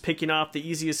young ones picking off the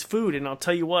easiest food. And I'll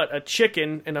tell you what, a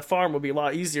chicken in a farm would be a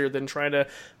lot easier than trying to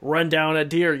run down a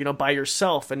deer, by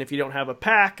yourself. And if you don't have a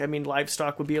pack, I mean,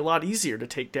 livestock would be a lot easier to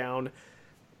take down,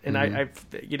 and then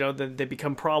they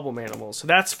become problem animals. So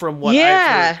that's from what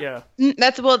I've heard. Yeah,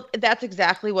 that's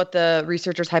exactly what the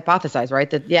researchers hypothesize, right?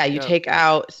 That you take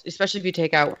out, especially if you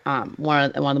take out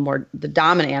one of the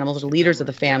dominant animals, the leaders of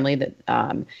the family, that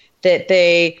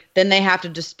they have to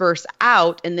disperse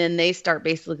out, and then they start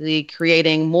basically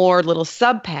creating more little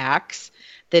sub packs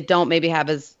that don't maybe have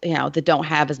as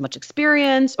much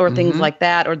experience or things like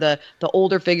that, or the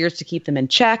older figures to keep them in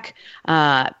check.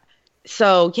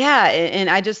 So yeah, and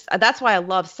that's why I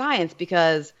love science,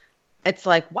 because it's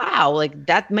like, wow, like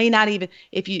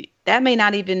if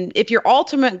your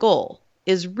ultimate goal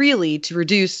is really to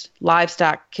reduce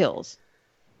livestock kills,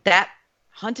 that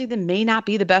hunting them may not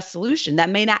be the best solution. That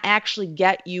may not actually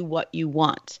get you what you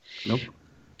want. Nope.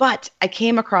 But I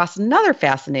came across another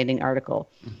fascinating article,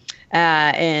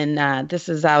 and this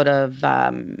is out of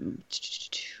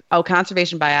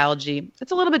Conservation Biology.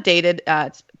 It's a little bit dated.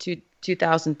 It's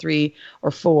 2003 or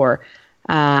 4,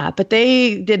 but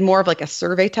they did more of like a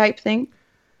survey type thing,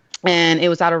 and it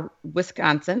was out of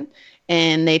Wisconsin,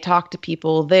 and they talked to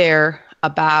people there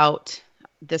about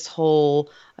this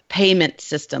whole payment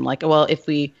system. Like, well, if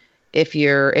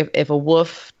a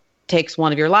wolf takes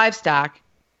one of your livestock,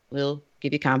 we'll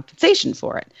give you compensation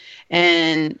for it.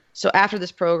 And so after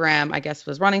this program, I guess,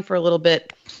 was running for a little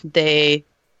bit, they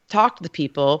talked to the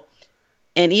people,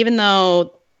 and even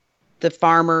though the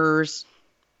farmers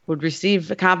would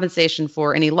receive a compensation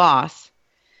for any loss,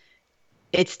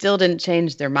 it still didn't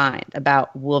change their mind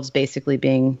about wolves basically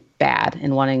being bad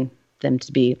and wanting them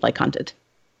to be hunted.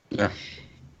 Yeah.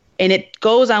 And it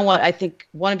goes on what I think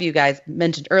one of you guys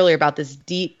mentioned earlier about this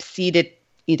deep-seated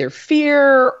either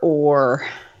fear or,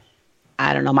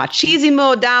 I don't know,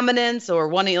 machismo dominance, or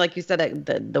one, like you said,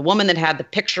 the woman that had the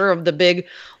picture of the big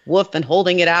wolf and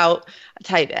holding it out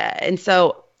type. And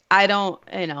so I don't,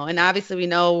 and obviously we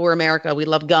know we're America, we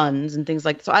love guns and things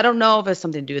like that. So I don't know if it's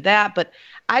something to do with that, but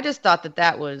I just thought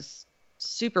that was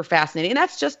super fascinating. And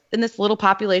that's just in this little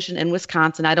population in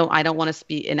Wisconsin. I don't want to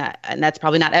speak and that's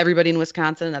probably not everybody in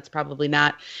Wisconsin. That's probably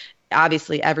not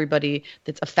obviously everybody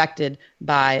that's affected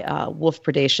by wolf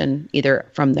predation, either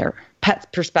from their pet's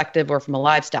perspective or from a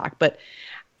livestock. But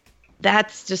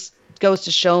that's just goes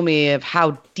to show me of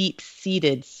how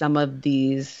deep-seated some of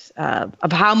these,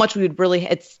 of how much we would really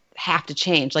have to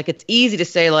change. Like, it's easy to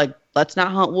say, like, let's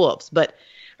not hunt wolves, but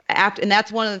and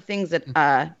that's one of the things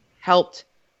that helped,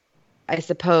 I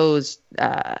suppose,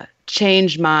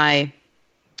 change my,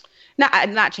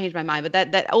 not change my mind, but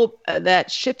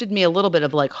that shifted me a little bit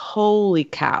of like, holy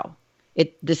cow,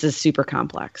 this is super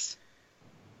complex.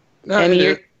 No, I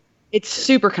mean, it's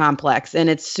super complex, and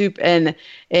it's and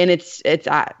it's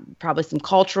probably some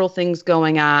cultural things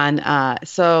going on.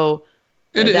 So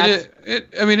it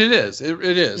is. It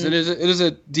is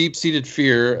a deep-seated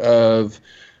fear of,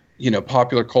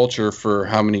 popular culture for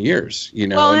how many years,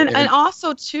 Well, and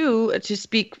also too, to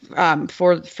speak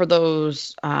for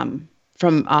those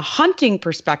from a hunting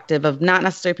perspective of not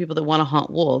necessarily people that want to hunt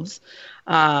wolves,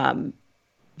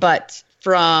 but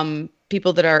from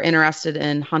people that are interested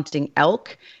in hunting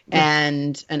elk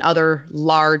and other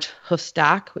large hoof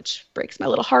stock, which breaks my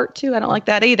little heart too. I don't like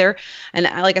that either. And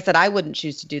like I said, I wouldn't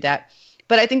choose to do that.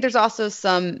 But I think there's also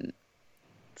some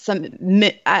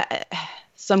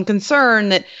concern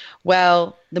that,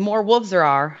 well, the more wolves there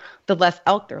are, the less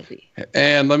elk there'll be.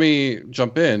 And let me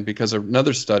jump in, because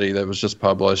another study that was just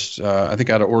published, I think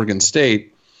out of Oregon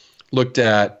State, looked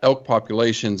at elk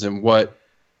populations and what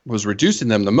was reducing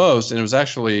them the most, and it was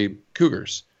actually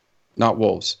cougars, not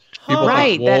wolves. People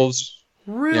right, thought wolves.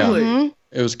 Really? Yeah,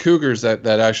 Mm-hmm. it was cougars that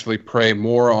actually prey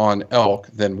more on elk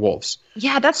than wolves.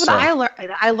 Yeah, that's what I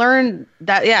learned. I learned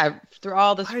that, through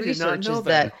all this I did research, not know is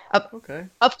that okay.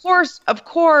 Of course,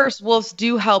 wolves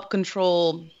do help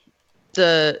control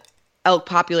the elk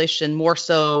population more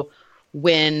so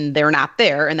when they're not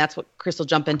there, and that's what Chris will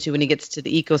jump into when he gets to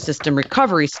the ecosystem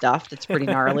recovery stuff. That's pretty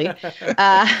gnarly.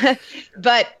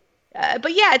 But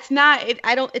yeah, it's not.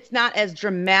 It's not as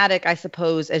dramatic, I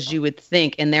suppose, as you would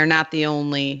think, and they're not the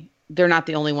only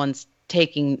ones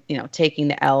taking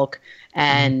the elk,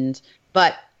 and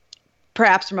but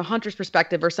perhaps from a hunter's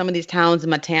perspective, or some of these towns in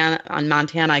Montana,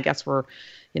 I guess, were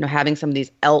having some of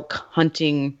these elk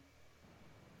hunting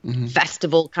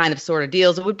festival kind of sort of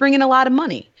deals. It would bring in a lot of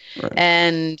money. Right.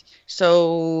 And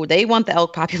so they want the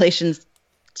elk populations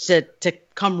to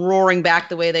come roaring back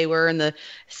the way they were in the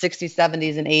 60s,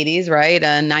 70s, and 80s, right?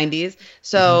 90s.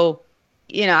 So,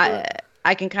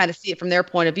 I can kind of see it from their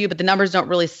point of view, but the numbers don't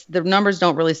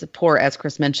really support, as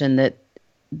Chris mentioned, that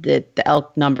the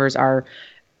elk numbers are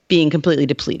being completely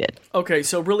depleted. Okay,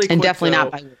 so really quick, and definitely though,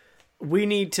 not by. We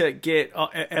need to get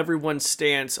everyone's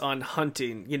stance on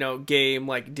hunting, game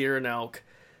like deer and elk.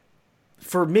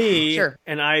 For me, Sure.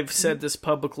 And I've said this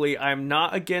publicly, I'm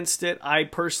not against it. I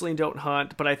personally don't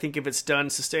hunt, but I think if it's done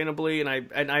sustainably,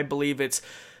 and I believe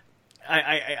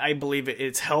I believe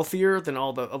it's healthier than a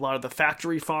lot of the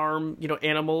factory farm,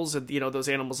 animals, and those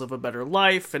animals live a better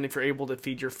life. And if you're able to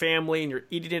feed your family and you're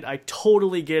eating it, I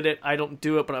totally get it. I don't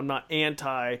do it, but I'm not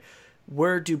anti.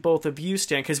 Where do both of you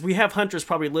stand? Because we have hunters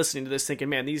probably listening to this thinking,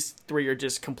 man, these three are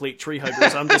just complete tree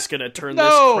huggers. I'm just going to turn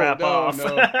this crap off.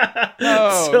 So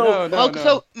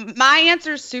my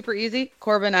answer is super easy.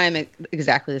 Corbin, I am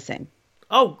exactly the same.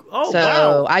 So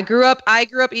wow. I grew up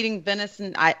eating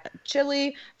venison,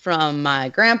 chili from my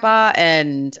grandpa.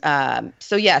 And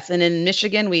so, yes. And in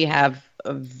Michigan, we have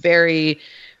a very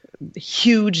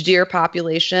huge deer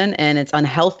population, and it's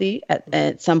unhealthy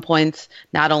at some points,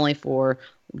 not only for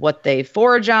what they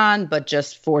forage on, but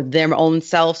just for their own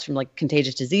selves from like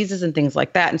contagious diseases and things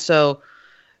like that. And so,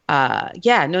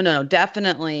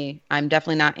 definitely. I'm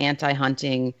definitely not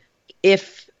anti-hunting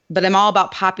but I'm all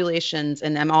about populations,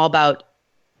 and I'm all about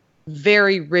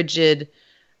very rigid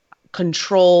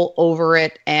control over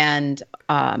it and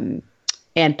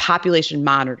population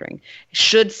monitoring.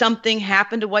 Should something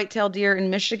happen to whitetail deer in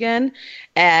Michigan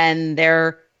and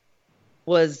their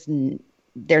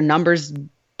numbers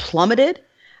plummeted,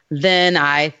 then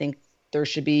I think there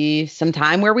should be some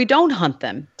time where we don't hunt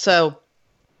them. So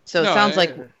it sounds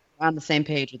like we're on the same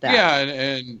page with that. Yeah,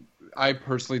 and I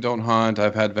personally don't hunt.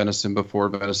 I've had venison before,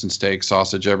 venison steak,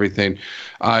 sausage, everything.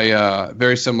 I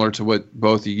very similar to what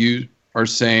both of you are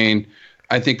saying.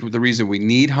 I think the reason we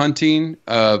need hunting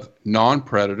of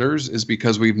non-predators is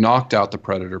because we've knocked out the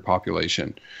predator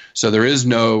population. So there is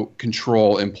no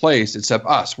control in place except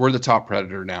us. We're the top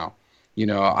predator now.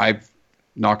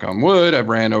 knock on wood, I've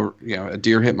ran over, a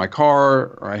deer hit my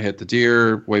car, or I hit the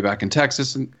deer way back in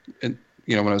Texas, and when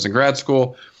I was in grad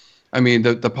school. I mean,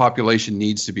 the population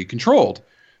needs to be controlled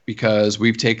because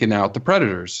we've taken out the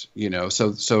predators.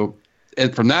 So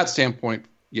and from that standpoint,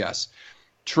 yes,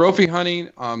 trophy hunting.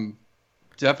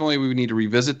 Definitely, we need to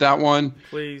revisit that one.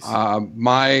 Please.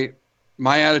 My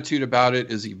attitude about it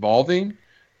is evolving.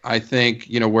 I think,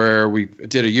 where we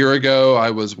did a year ago,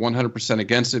 I was 100%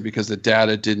 against it because the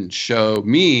data didn't show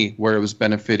me where it was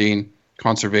benefiting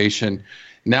conservation.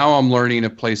 Now I'm learning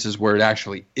of places where it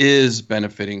actually is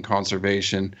benefiting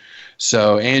conservation.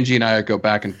 So Angie and I go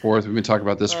back and forth. We've been talking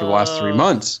about this for the last 3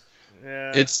 months.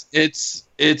 Yeah. It's.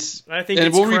 I think and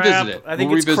it's we'll crap. revisit it. I think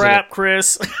we'll it's revisit crap, it.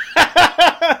 Chris.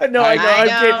 No, I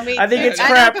know. I think it's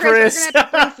crap, Chris. We're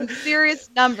gonna have to bring some serious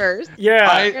numbers. Yeah.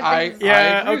 I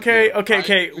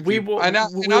Okay. We will. But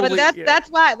that's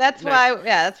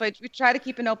why we try to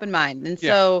keep an open mind. And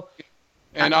so.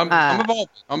 And I'm evolving.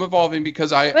 I'm evolving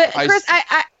because But Chris,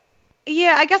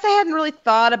 I guess I hadn't really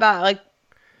thought about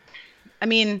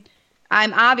I'm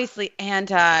obviously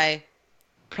anti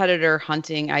predator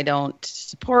hunting. I don't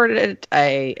support it.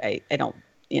 I don't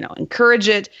encourage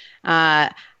it.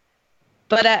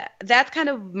 But that's kind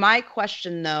of my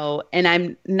question, though, and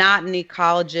I'm not an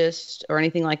ecologist or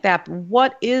anything like that. But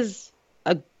what is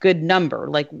a good number?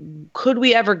 Like, could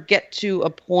we ever get to a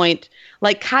point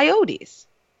like coyotes?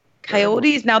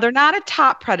 Coyotes, now they're not a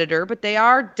top predator, but they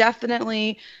are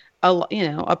definitely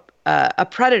a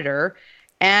predator.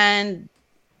 And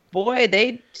boy,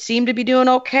 they seem to be doing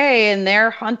okay, and they're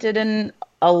hunted in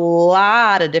a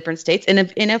lot of different states,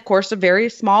 and in of course a very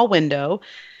small window.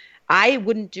 I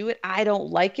wouldn't do it. I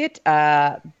don't like it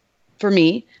for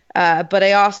me. But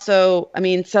I also,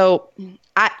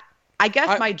 I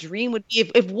guess my dream would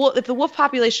be if the wolf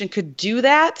population could do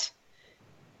that.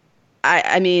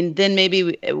 Then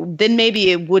maybe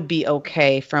it would be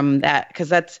okay from that, because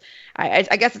that's I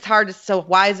guess it's hard to. So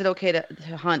why is it okay to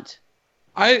hunt?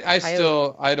 It's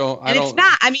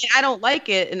not. I don't like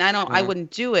it, and I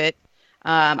wouldn't do it.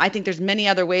 I think there's many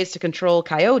other ways to control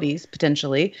coyotes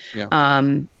potentially.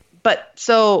 Yeah. But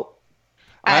so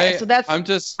that's.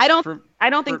 I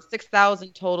don't think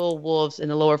 6,000 total wolves in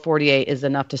the lower 48 is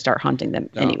enough to start hunting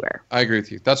them anywhere. I agree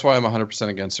with you. That's why I'm 100%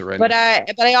 against it right now.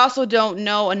 But I also don't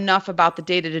know enough about the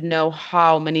data to know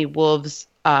how many wolves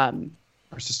are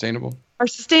sustainable.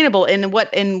 And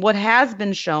what has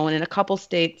been shown in a couple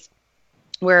states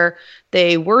where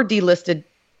they were delisted,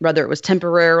 whether it was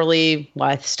temporarily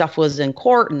while stuff was in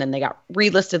court and then they got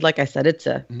relisted. Like I said, it's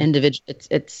a individual.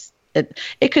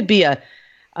 It could be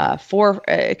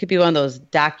it could be one of those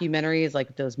documentaries,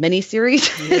 like those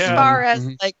miniseries, as far as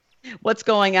like what's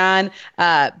going on.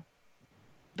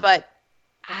 But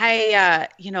I,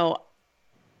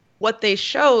 what they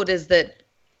showed is that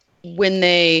when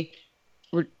they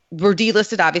were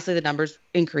delisted, obviously the numbers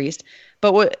increased.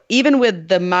 But even with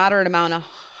the moderate amount of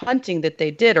hunting that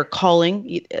they did, or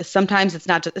culling, sometimes it's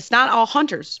not all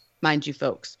hunters. Mind you,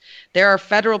 folks, there are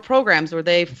federal programs where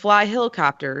they fly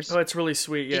helicopters. Oh, it's really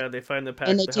sweet. Yeah, they find the pack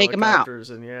and they the take them out.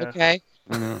 And Okay.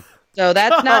 Mm-hmm. So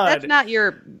that's not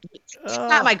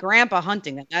not my grandpa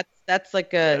hunting them. That's like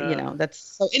that's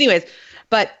so. Anyways,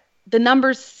 but the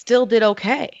numbers still did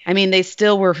okay. They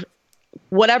still were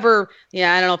whatever.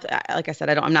 Yeah, I don't know if, like I said,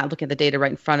 I'm not looking at the data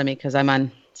right in front of me because I'm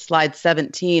on slide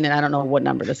 17 and I don't know what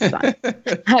number this is on.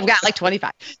 I've got like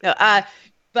 25. No,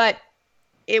 but.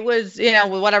 It was,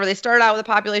 whatever. They started out with a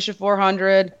population of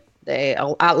 400. They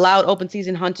allowed open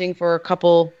season hunting for a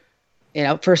couple,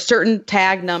 for a certain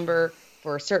tag number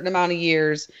for a certain amount of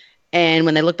years. And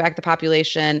when they look back at the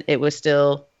population, it was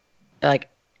still like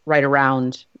right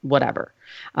around whatever.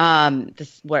 Not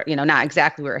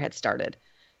exactly where it had started.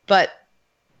 But,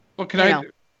 well,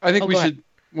 I think one of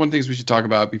the things we should talk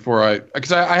about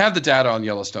because I have the data on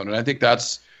Yellowstone, and I think that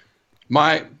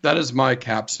is my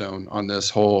capstone on this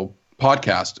whole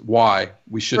podcast, why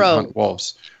we shouldn't hunt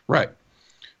wolves. Right.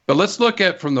 But let's look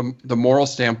at from the moral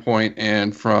standpoint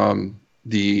and from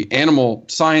the animal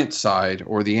science side,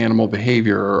 or the animal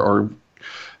behavior or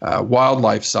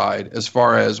wildlife side, as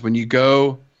far as when you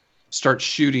go start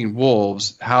shooting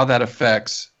wolves, how that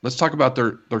affects. Let's talk about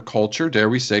their culture. Dare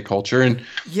we say culture? And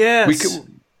yes,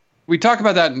 we talk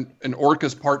about that in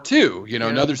orcas part 2.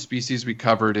 Another species we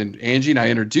covered, and Angie and I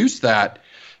introduced that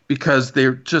because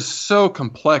they're just so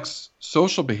complex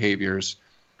social behaviors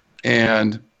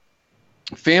and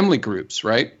family groups,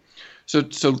 right? So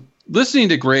listening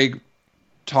to Greg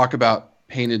talk about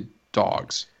painted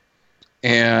dogs,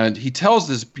 and he tells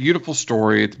this beautiful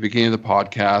story at the beginning of the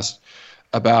podcast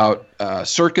about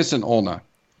Circus and Olna.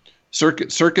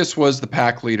 Circus was the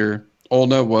pack leader.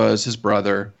 Olna was his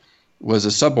brother, was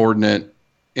a subordinate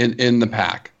in the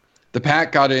pack. The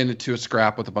pack got into a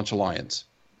scrap with a bunch of lions.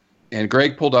 And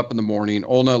Greg pulled up in the morning.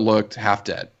 Olna looked half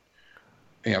dead.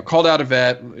 Called out a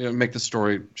vet. Make the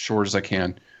story short as I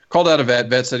can. Called out a vet.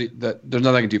 Vet said that there's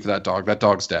nothing I can do for that dog. That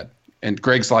dog's dead. And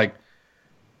Greg's like,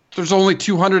 there's only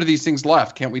 200 of these things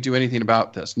left. Can't we do anything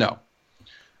about this? No.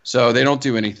 So they don't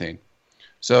do anything.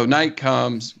 So night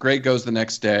comes. Greg goes the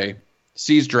next day.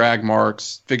 Sees drag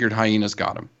marks. Figured hyenas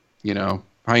got him.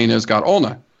 Hyenas got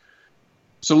Olna.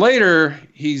 So later,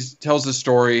 he tells the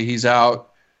story. He's out.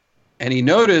 And he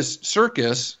noticed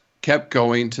Circus kept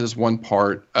going to this one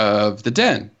part of the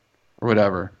den or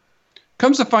whatever.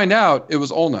 Comes to find out, it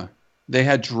was Olna. They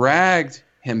had dragged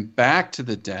him back to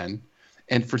the den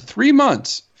and for 3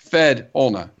 months fed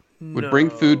Olna. Would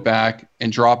bring food back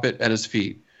and drop it at his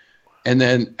feet. And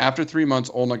then after 3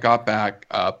 months, Olna got back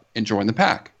up and joined the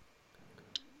pack.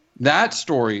 That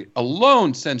story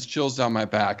alone sends chills down my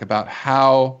back about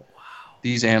how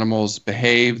these animals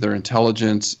behave, their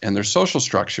intelligence, and their social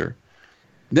structure.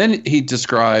 Then he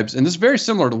describes, and this is very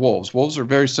similar to wolves. Wolves are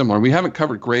very similar. We haven't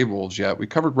covered gray wolves yet. We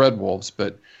covered red wolves,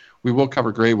 but we will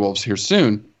cover gray wolves here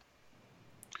soon.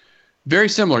 Very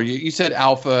similar. You said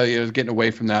alpha, getting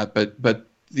away from that, but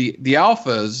the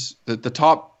alphas, the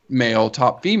top male,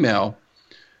 top female,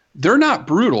 they're not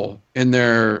brutal in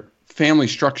their family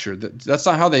structure. That's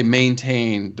not how they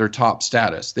maintain their top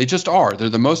status. They just are. They're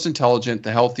the most intelligent,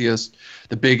 the healthiest,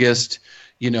 the biggest,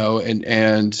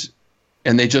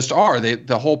 and they just are.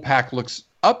 The whole pack looks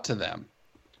up to them,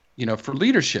 for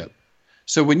leadership.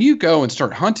 So when you go and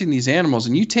start hunting these animals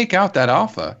and you take out that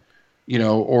alpha,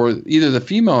 or either the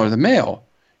female or the male,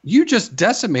 you just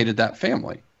decimated that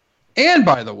family. And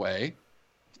by the way,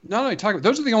 not only talking,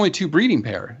 those are the only two breeding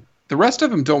pair. The rest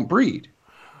of them don't breed.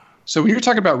 So when you're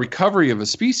talking about recovery of a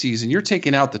species and you're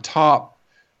taking out the top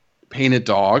painted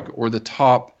dog or the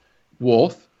top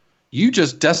wolf, you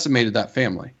just decimated that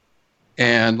family.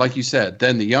 And like you said,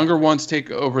 then the younger ones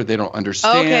take over. They don't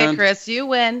understand. Okay, Chris, you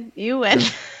win. You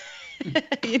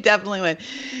definitely win.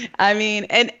 I mean,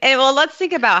 and well, let's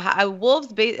think about how wolves.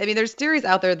 There's theories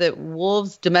out there that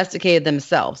wolves domesticated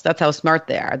themselves. That's how smart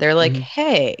they are. They're like,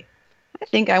 hey, I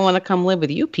think I want to come live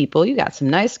with you people. You got some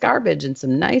nice garbage and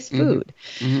some nice food.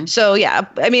 Mm-hmm. So yeah,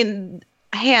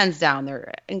 hands down,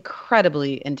 they're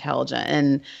incredibly intelligent.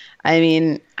 And I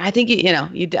think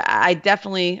I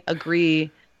definitely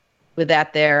agree with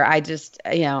that there. I just,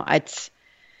 it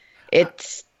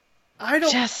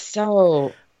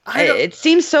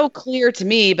seems so clear to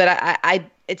me, but I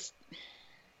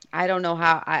don't know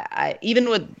how I even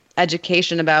with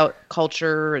education about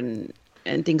culture and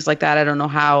things like that, I don't know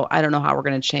how we're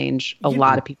going to change a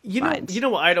lot of people's minds. You know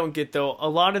what I don't get though? A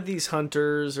lot of these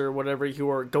hunters or whatever who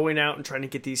are going out and trying to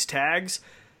get these tags,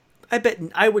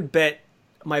 I would bet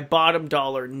my bottom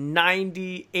dollar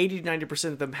 80-90%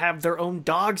 of them have their own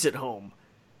dogs at home.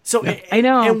 So yeah, I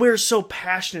know. And we're so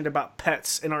passionate about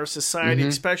pets in our society,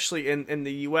 especially in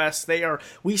the US.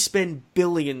 We spend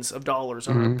billions of dollars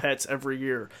on our pets every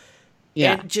year.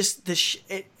 Yeah. And just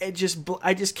I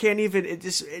just can't even,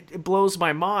 it blows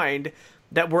my mind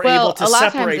that we're able to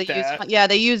separate that.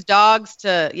 They use dogs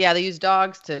to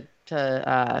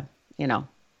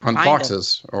hunt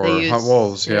foxes or hunt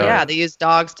wolves. Yeah, they use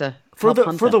dogs to for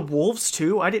the wolves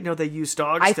too. I didn't know they used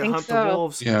dogs to hunt the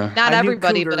wolves. Yeah, not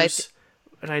everybody, but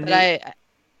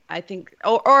I think,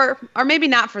 or maybe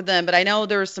not for them, but I know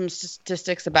there were some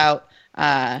statistics about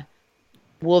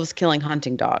wolves killing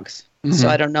hunting dogs. Mm-hmm. So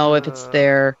I don't know if it's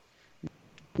they're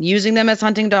using them as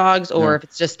hunting dogs or if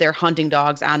it's just they're hunting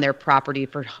dogs on their property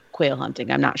for quail hunting.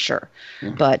 I'm not sure,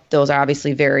 but those are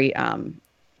obviously very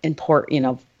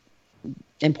important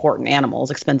animals,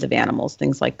 expensive animals,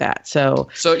 things like that. So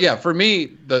yeah, for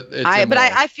me,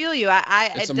 I feel you.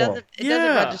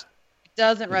 It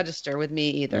doesn't register with me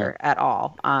either at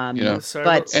all.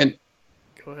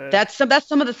 Go ahead. That's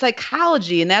some of the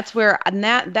psychology, and that's why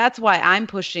I'm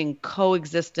pushing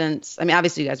coexistence. I mean,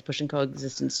 obviously you guys are pushing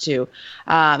coexistence too,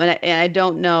 and I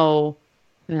don't know,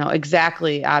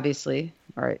 exactly, obviously,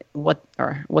 or what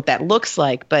that looks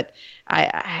like, but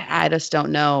I just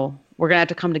don't know. We're gonna have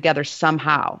to come together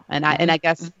somehow, and I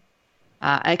guess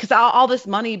because all this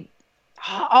money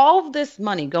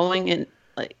going in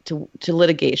to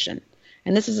litigation.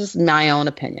 And this is just my own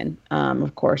opinion.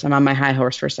 Of course, I'm on my high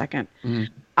horse for a second. Mm.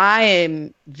 I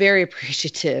am very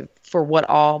appreciative for what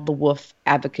all the wolf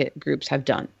advocate groups have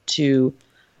done to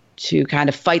kind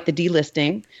of fight the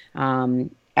delisting,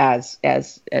 as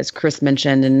Chris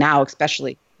mentioned, and now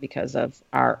especially because of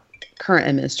our current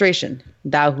administration,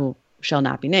 thou who shall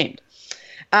not be named.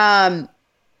 But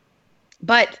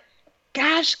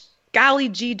gosh, golly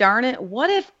gee darn it, what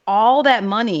if all that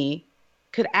money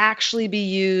could actually be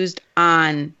used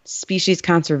on species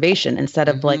conservation instead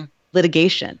of like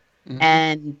litigation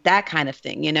and that kind of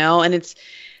thing, you know? And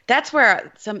that's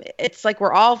where it's like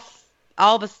all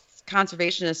of us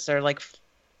conservationists are like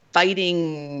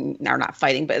fighting, or not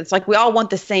fighting, but it's like we all want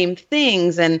the same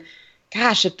things. And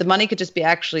gosh, if the money could just be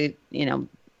actually, you know,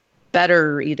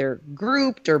 better either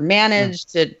grouped or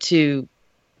managed to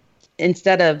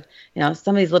instead of, you know,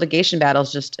 some of these litigation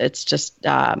battles,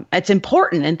 it's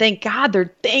important, and thank God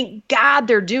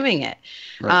they're doing it.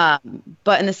 Right.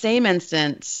 But in the same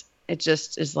instance, it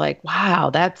just is like, wow,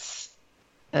 that's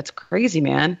crazy,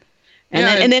 man.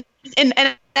 And then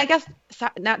I guess,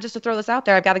 not just to throw this out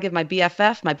there, I've got to give my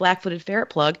BFF, my black-footed ferret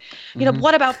plug. You know,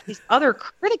 what about these other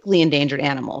critically endangered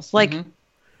animals? Like,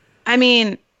 I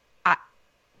mean,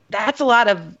 that's a lot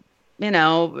of, you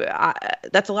know,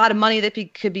 that's a lot of money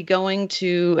that could be going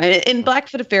to, in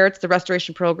black-footed ferrets, the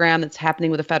restoration program that's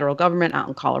happening with the federal government out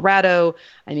in Colorado.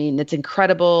 I mean, it's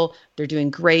incredible. They're doing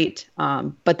great,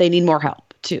 but they need more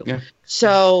help too. Yeah.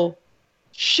 So,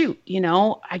 shoot, you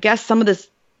know, I guess some of this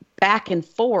back and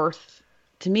forth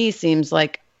to me seems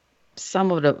like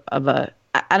somewhat of a,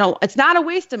 it's not a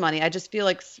waste of money. I just feel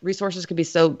like resources could be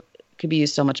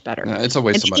used so much better. No, it's a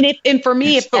waste of money. And for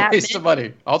me, it's a waste of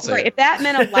money. I'll say right, if that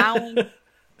meant allowing,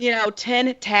 you know,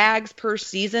 10 tags per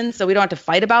season, so we don't have to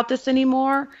fight about this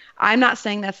anymore. I'm not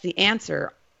saying that's the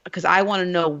answer, because I want to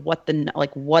know what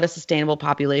a sustainable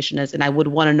population is, and I'd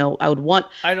want the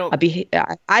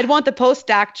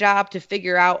postdoc job to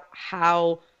figure out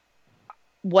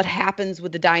what happens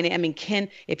with the dynamic. I mean,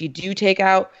 if you do take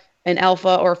out an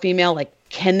alpha or a female, like,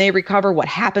 can they recover? What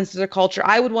happens to their culture?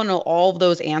 I would want to know all of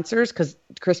those answers, because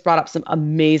Chris brought up some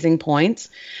amazing points.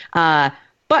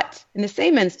 But in the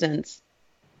same instance,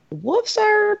 wolves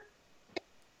are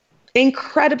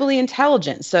incredibly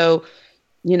intelligent. So,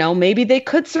 you know, maybe they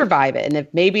could survive it. And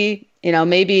if maybe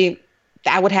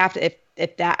that would have to,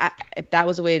 if that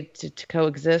was a way to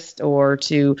coexist, or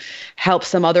to help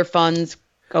some other funds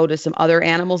go to some other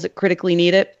animals that critically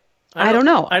need it. I don't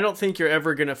know. I don't think you're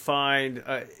ever going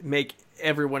to make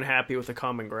everyone happy with a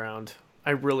common ground.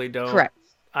 I really don't. Correct.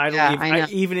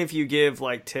 Even if you give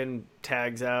like 10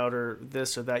 tags out or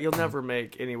this or that, you'll never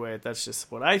make, anyway, that's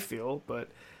just what I feel, but.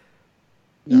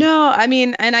 No, I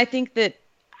mean, and I think that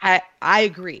I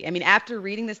agree. I mean, after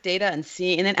reading this data and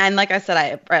seeing, and like I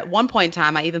said, at one point in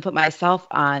time, I even put myself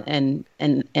on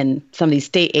in some of these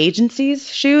state agencies'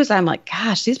 shoes. I'm like,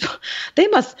 gosh, they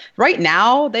must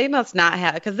not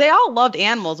have, because they all loved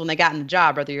animals when they got in the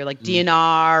job, whether you're like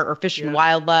DNR or Fish and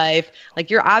Wildlife. Like,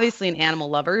 you're obviously an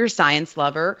animal lover, you're a science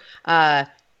lover. Man,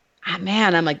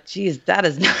 I'm like, geez, that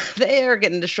is not, they are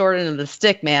getting the short end of the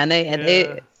stick, man.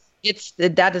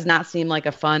 That does not seem like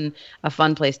a fun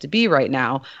place to be right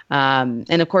now.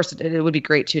 And of course, it would be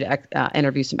great too to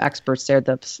interview some experts there,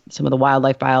 some of the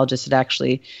wildlife biologists that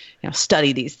actually, you know,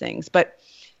 study these things. But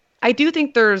I do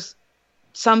think there's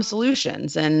some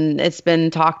solutions, and it's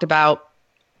been talked about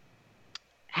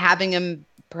having them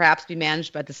perhaps be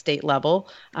managed by the state level.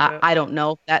 I don't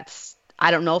know if that's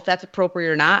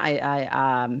appropriate or not.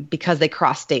 I because they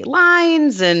cross state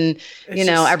lines, and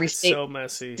every state, so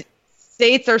messy.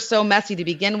 States are so messy to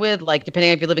begin with, like, depending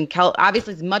on if you live in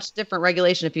obviously it's much different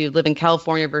regulation if you live in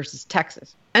California versus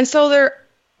Texas. And so there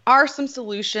are some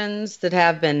solutions that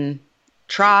have been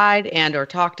tried and or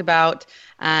talked about,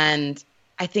 and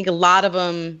I think a lot of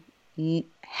them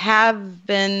have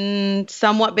been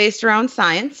somewhat based around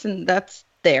science, and that's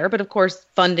there, but of course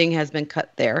funding has been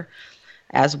cut there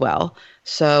as well.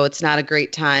 So it's not a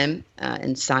great time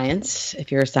in science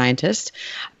if you're a scientist,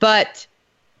 but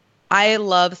I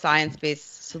love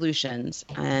science-based solutions.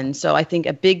 And so I think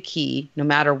a big key, no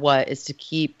matter what, is to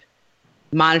keep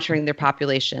monitoring their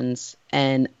populations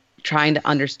and trying to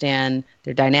understand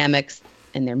their dynamics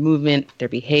and their movement, their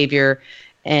behavior,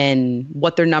 and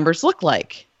what their numbers look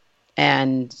like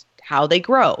and how they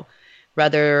grow,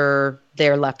 whether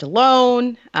they're left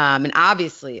alone. And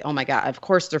obviously, oh my God, of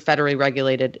course they're federally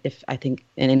regulated if I think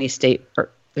in any state, or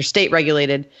they're state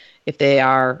regulated if they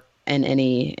are in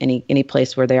any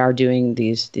place where they are doing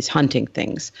these hunting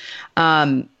things.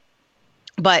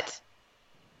 But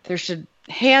there should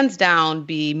hands down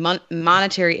be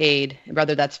monetary aid,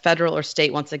 whether that's federal or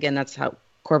state. Once again, that's how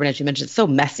Corbin, as you mentioned, it's so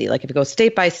messy. Like if it goes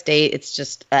state by state, it's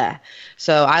just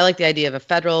So I like the idea of a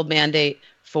federal mandate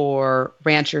for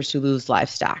ranchers who lose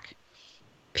livestock,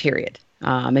 period.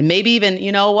 And maybe even,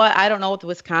 you know what? I don't know what the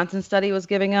Wisconsin study was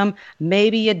giving them.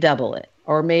 Maybe you double it,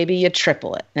 or maybe you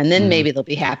triple it, and then maybe they'll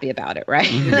be happy about it,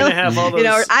 right? You're gonna have all those.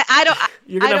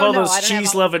 You're gonna have all those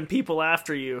cheese-loving people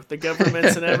after you, the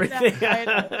governments and everything.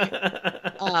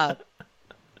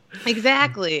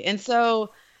 Exactly, and so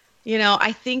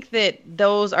I think that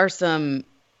those are some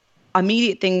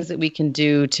immediate things that we can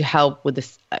do to help with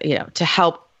this, to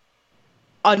help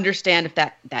understand if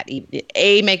that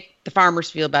make the farmers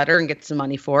feel better and get some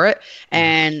money for it,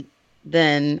 and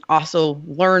then also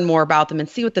learn more about them and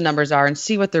see what the numbers are and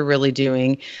see what they're really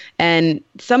doing. And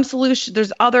some solution,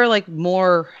 there's other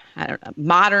more, I don't know,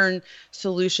 modern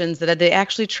solutions that they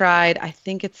actually tried. I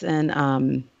think it's in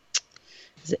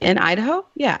Idaho?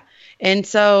 Yeah. And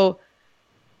so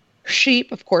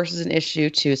sheep, of course, is an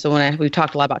issue too. So we've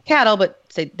talked a lot about cattle, but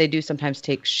they do sometimes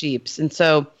take sheep. And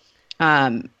so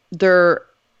there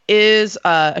is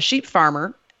a sheep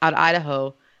farmer out of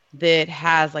Idaho that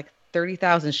has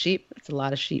 30,000 sheep. That's a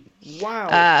lot of sheep.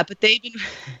 Wow. But they've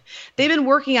been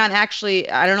working on, actually,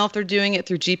 I don't know if they're doing it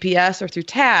through GPS or through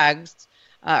tags,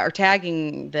 or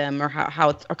tagging them, or how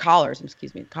it's, or collars,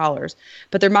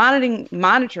 but they're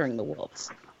monitoring the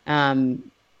wolves,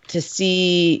 to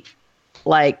see,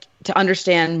 to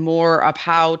understand more of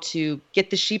how to get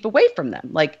the sheep away from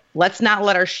them. Let's not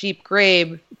let our sheep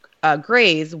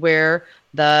graze where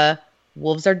the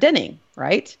wolves are denning,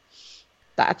 right?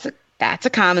 That's a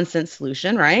common sense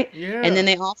solution, right? Yeah. And then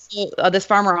they also, this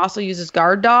farmer also uses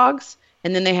guard dogs,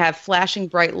 and then they have flashing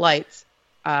bright lights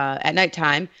at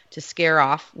nighttime to scare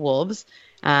off wolves.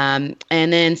 And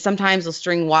then sometimes they'll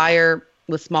string wire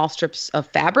with small strips of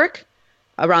fabric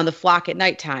around the flock at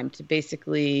nighttime to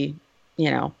basically,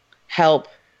 help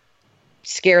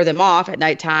scare them off at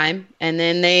nighttime. And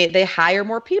then they hire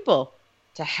more people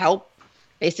to help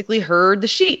basically herd the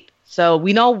sheep. So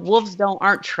we know wolves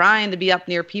aren't trying to be up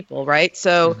near people, right?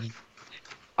 So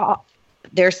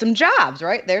there's some jobs,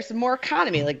 right? There's some more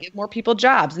economy, give more people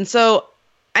jobs. And so,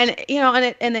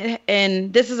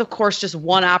 and this is of course just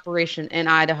one operation in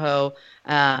Idaho,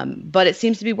 but it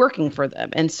seems to be working for them.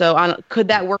 And so could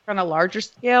that work on a larger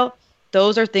scale?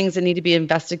 Those are things that need to be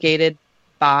investigated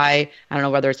by, I don't know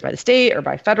whether it's by the state or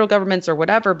by federal governments or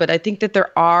whatever, but I think that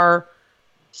there are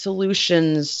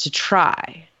solutions to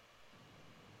try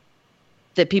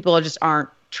that people just aren't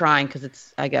trying because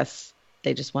it's, I guess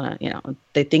they just want to,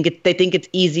 they think it's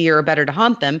easier or better to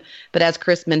hunt them. But as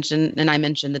Chris mentioned, and I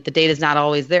mentioned, that the data is not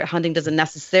always there. Hunting doesn't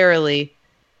necessarily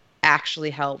actually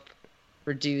help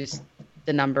reduce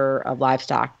the number of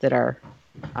livestock that are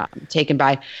taken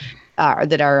by,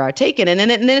 taken. And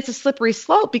then it's a slippery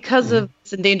slope because of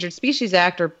this Endangered Species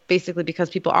Act, or basically because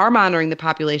people are monitoring the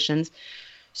populations.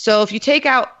 So if you take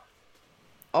out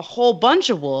a whole bunch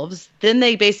of wolves, then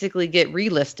they basically get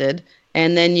relisted,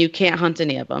 and then you can't hunt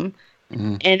any of them.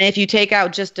 Mm-hmm. And if you take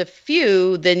out just a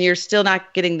few, then you're still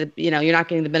not getting you're not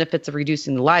getting the benefits of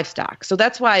reducing the livestock. So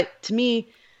that's why, to me,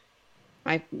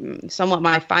 my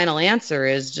final answer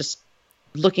is just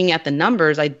looking at the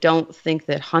numbers. I don't think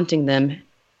that hunting them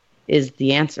is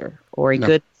the answer or a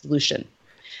good solution.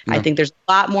 No. I think there's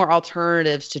a lot more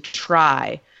alternatives to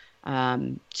try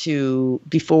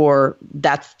before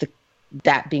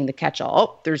that being the catch-all.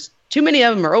 Oh, there's too many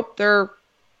of them, or they're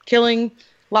killing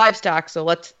livestock, so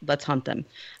let's hunt them.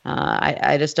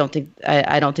 I just don't think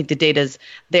I don't think the data's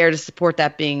there to support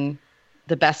that being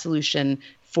the best solution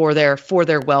for their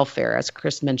welfare, as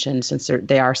Chris mentioned, since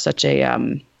they are such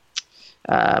an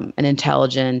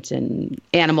intelligent and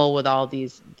animal with all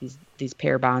these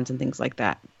pair bonds and things like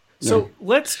that. So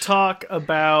let's talk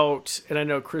about, and I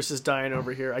know Chris is dying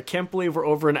over here. I can't believe we're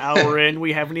over an hour in.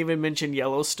 We haven't even mentioned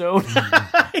Yellowstone.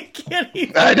 I can't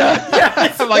even. I know.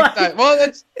 Yeah, I like that.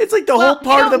 Well, it's like the whole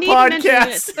part of the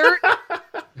podcast.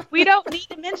 We don't need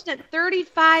to mention it.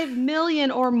 35 million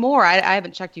or more. I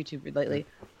haven't checked YouTube lately.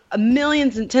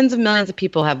 Millions and tens of millions of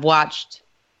people have watched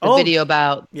the video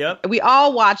about. Yep. We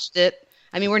all watched it.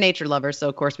 I mean, we're nature lovers, so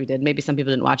of course we did. Maybe some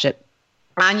people didn't watch it.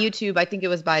 On YouTube, I think it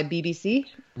was by BBC,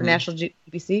 or National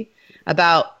BBC,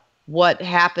 about what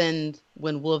happened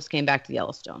when wolves came back to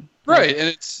Yellowstone. Right, and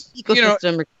it's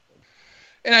ecosystem.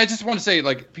 And I just want to say,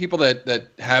 people that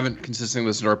haven't consistently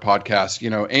listened to our podcast,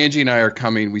 Angie and I are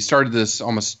coming. We started this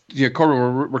almost,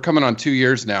 Corbin, we're coming on 2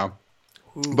 years now,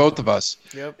 both of us.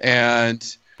 Yep.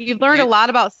 And you've learned a lot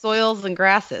about soils and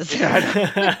grasses.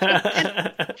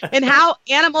 and how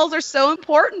animals are so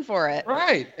important for it.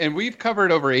 Right. And we've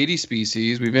covered over 80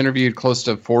 species. We've interviewed close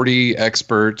to 40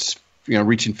 experts,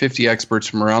 reaching 50 experts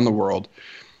from around the world.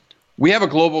 We have a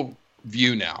global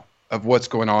view now of what's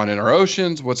going on in our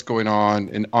oceans, what's going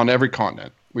on on every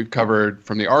continent. We've covered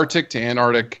from the Arctic to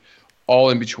Antarctic,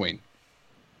 all in between.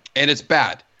 And it's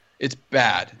bad. It's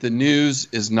bad. The news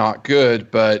is not good,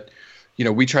 but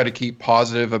we try to keep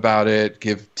positive about it,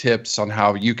 give tips on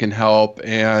how you can help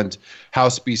and how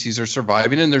species are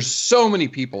surviving. And there's so many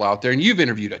people out there, and you've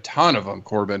interviewed a ton of them,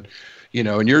 Corbin,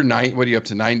 and you're what are you up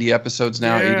to, 90 episodes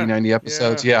now, 80, 90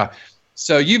 episodes? Yeah.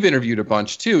 So you've interviewed a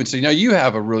bunch too, and so now you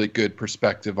have a really good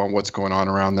perspective on what's going on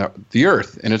around the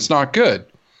earth, and it's not good.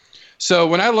 So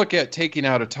when I look at taking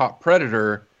out a top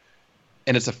predator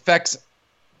and its effects,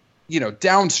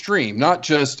 downstream, not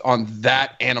just on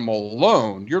that animal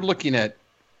alone, you're looking at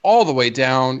all the way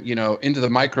down, into the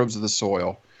microbes of the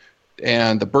soil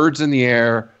and the birds in the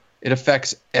air. It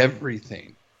affects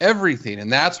everything.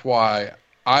 And that's why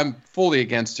I'm fully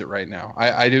against it right now.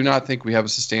 I do not think we have a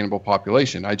sustainable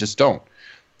population. I just don't.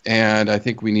 And I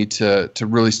think we need to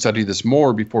really study this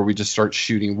more before we just start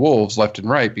shooting wolves left and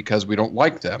right because we don't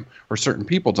like them or certain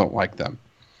people don't like them.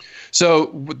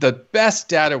 So the best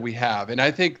data we have, and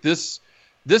I think this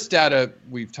data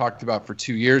we've talked about for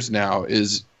 2 years now,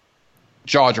 is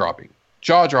jaw-dropping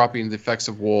the effects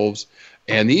of wolves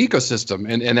and the ecosystem.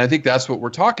 And I think that's what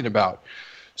we're talking about.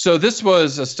 So this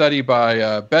was a study by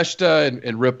Beshta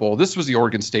and Ripple. This was the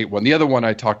Oregon State one. The other one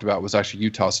I talked about was actually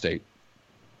Utah State.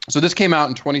 So this came out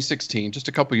in 2016, just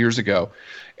a couple years ago,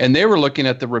 and they were looking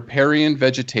at the riparian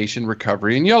vegetation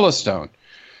recovery in Yellowstone.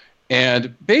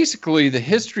 And basically the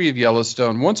history of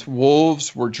Yellowstone, once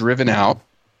wolves were driven out,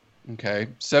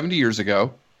 70 years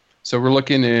ago, so we're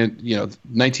looking at,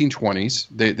 1920s,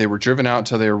 they were driven out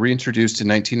until they were reintroduced in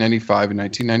 1995 and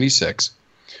 1996.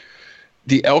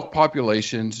 The elk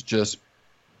populations just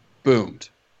boomed,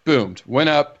 went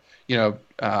up,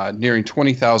 nearing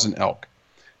 20,000 elk.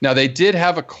 Now, they did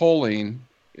have a culling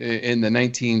in the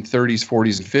 1930s,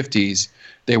 40s, and 50s.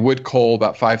 They would cull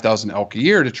about 5,000 elk a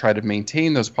year to try to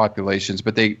maintain those populations,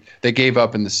 but they gave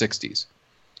up in the 60s.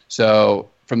 So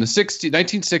from the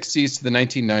 1960s to the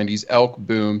 1990s, elk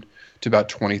boomed to about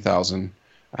 20,000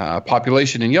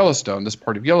 population in Yellowstone, this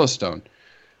part of Yellowstone.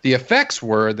 The effects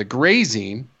were the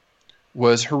grazing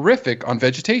was horrific on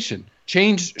vegetation.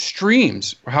 Changed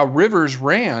streams, how rivers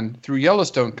ran through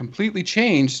Yellowstone completely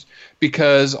changed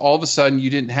because all of a sudden you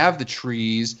didn't have the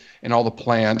trees and all the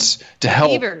plants to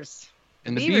help. Beavers.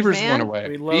 And the beavers went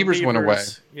away. Beavers went away.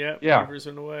 Yeah. Beavers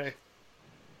went away.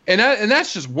 And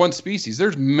that's just one species.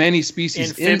 There's many species.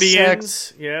 Amphibians.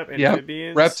 Insects.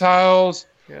 Amphibians. Reptiles.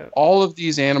 Yeah. All of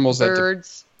these animals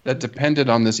Birds. that depended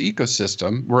on this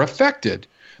ecosystem were affected.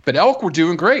 But elk were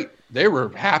doing great. They were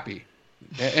happy.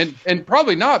 And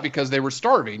probably not because they were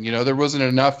starving. There wasn't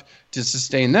enough to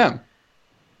sustain them.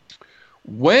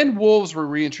 When wolves were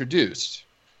reintroduced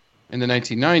in the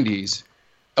 1990s,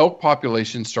 elk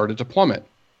populations started to plummet.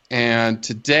 And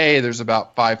today there's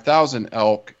about 5,000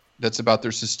 elk. That's about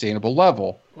their sustainable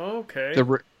level. Okay.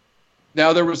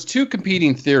 Now, there was two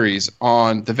competing theories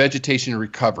on the vegetation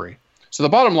recovery. So the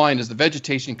bottom line is the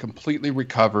vegetation completely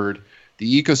recovered.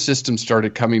 The ecosystem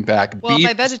started coming back. Well,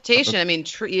 by vegetation, I mean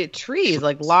trees,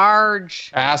 like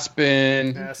large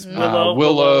aspen,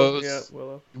 willows.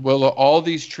 Willow. All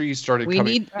these trees started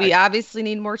coming back. We obviously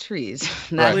need more trees.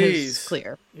 That is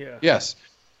clear. Yeah. Yes.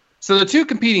 So the two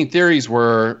competing theories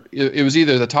were it was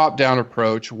either the top-down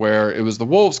approach where it was the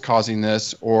wolves causing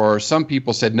this, or some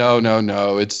people said,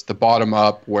 no, it's the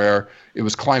bottom-up where it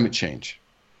was climate change.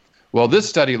 Well, this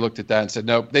study looked at that and said,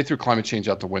 no, they threw climate change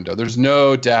out the window. There's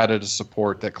no data to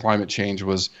support that climate change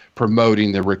was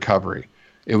promoting the recovery.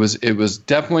 It was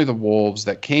definitely the wolves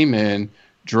that came in,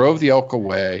 drove the elk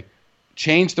away,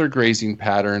 changed their grazing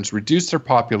patterns, reduced their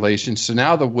population. So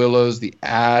now the willows, the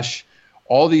ash,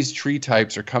 all these tree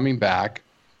types are coming back.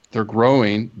 They're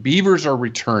growing. Beavers are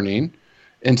returning.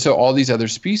 And so all these other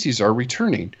species are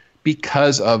returning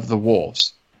because of the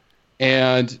wolves.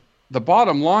 And the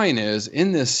bottom line is,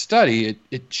 in this study,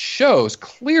 it shows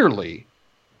clearly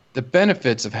the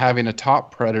benefits of having a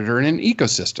top predator in an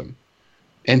ecosystem.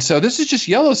 And so this is just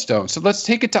Yellowstone. So let's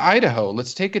take it to Idaho.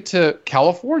 Let's take it to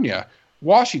California,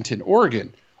 Washington,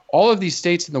 Oregon, all of these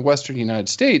states in the western United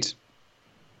States.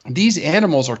 These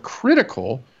animals are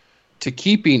critical to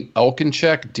keeping elk in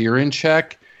check, deer in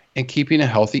check, and keeping a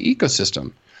healthy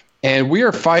ecosystem. And we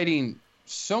are fighting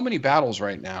so many battles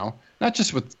right now, not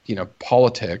just with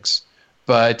politics,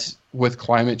 but with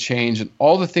climate change and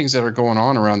all the things that are going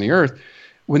on around the earth.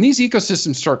 When these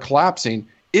ecosystems start collapsing,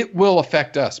 it will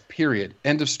affect us, period.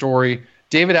 End of story.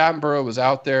 David Attenborough was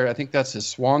out there. I think that's his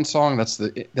swan song. That's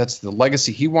the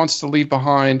legacy he wants to leave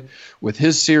behind with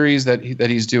his series that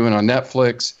he's doing on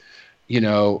Netflix.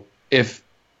 If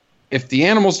the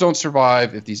animals don't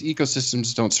survive, if these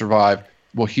ecosystems don't survive,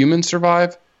 will humans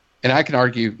survive? And I can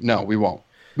argue, no, we won't.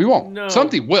 We won't. No.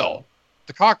 Something will.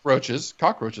 The cockroaches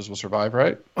will survive,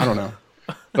 right? I don't know.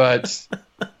 But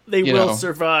they will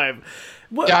survive.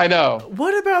 Yeah, I know.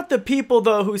 What about the people,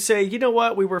 though, who say, you know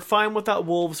what, we were fine without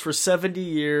wolves for 70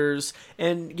 years,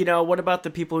 and, what about the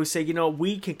people who say,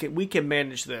 we can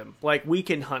manage them, like, we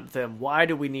can hunt them, why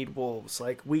do we need wolves,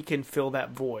 like, we can fill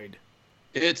that void?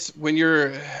 It's when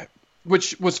you're,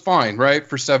 which was fine, right,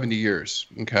 for 70 years,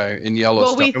 okay, in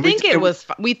Yellowstone. Well, we think it was.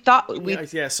 We thought we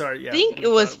think it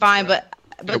was fine, but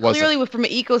clearly from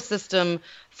an ecosystem,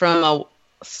 from a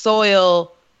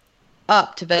soil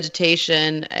up to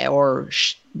vegetation or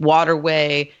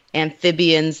waterway,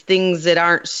 amphibians, things that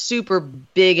aren't super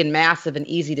big and massive and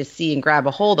easy to see and grab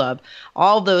a hold of,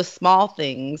 all those small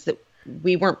things that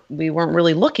we weren't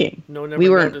really looking. Never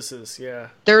notices. Yeah.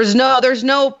 There's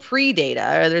no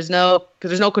pre-data, or there's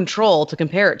no control to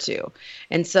compare it to,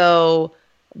 and so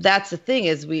that's the thing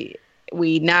is we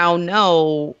now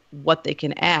know what they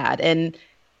can add, and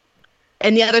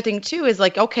the other thing too is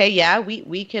like, okay, yeah,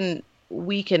 we can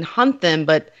hunt them,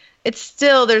 but it's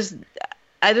still there's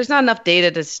not enough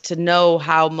data to know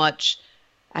how much.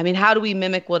 I mean, how do we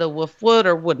mimic what a wolf would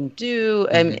or wouldn't do?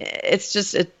 I mean, it's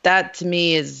just that to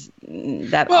me is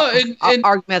that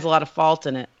argument has a lot of fault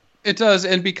in it. It does,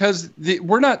 and because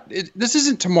this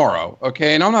isn't tomorrow,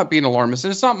 okay? And I'm not being alarmist,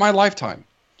 and it's not my lifetime.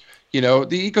 The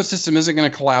ecosystem isn't going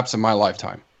to collapse in my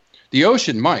lifetime. The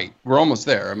ocean might. We're almost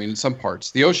there. I mean, in some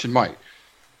parts, the ocean might,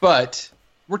 but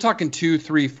we're talking 2,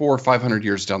 3, 4, 500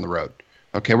 years down the road.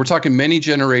 Okay, we're talking many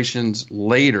generations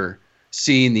later,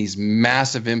 seeing these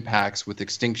massive impacts with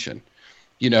extinction.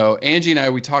 Angie and I,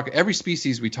 we talk, every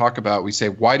species we talk about, we say,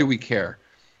 why do we care?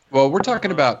 Well, we're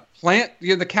talking about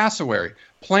the cassowary,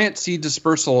 plant seed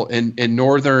dispersal in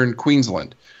northern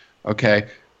Queensland. Okay,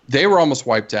 they were almost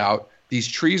wiped out. These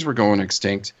trees were going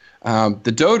extinct.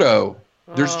 The dodo,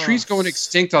 there's trees going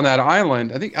extinct on that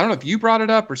island. I don't know if you brought it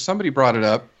up or somebody brought it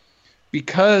up,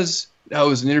 because that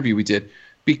was an interview we did.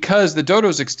 Because the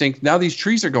dodo's extinct, now these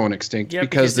trees are going extinct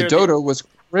because the dodo was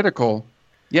critical.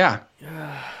 Yeah.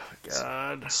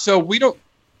 God. So we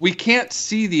can't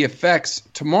see the effects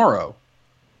tomorrow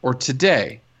or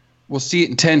today. We'll see it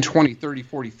in 10, 20, 30,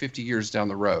 40, 50 years down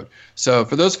the road. So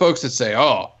for those folks that say,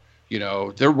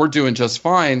 we're doing just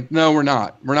fine. No, we're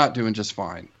not. We're not doing just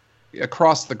fine.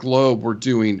 Across the globe, we're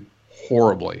doing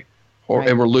horribly. Right.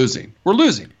 And we're losing.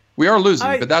 We are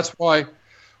losing, but that's why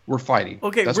we're fighting.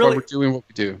 Okay, that's why we're doing what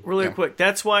we do. Really quick.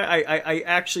 That's why I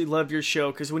actually love your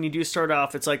show, because when you do start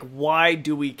off, it's like, why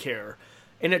do we care?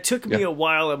 And it took me a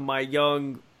while in my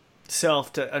young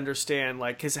self to understand,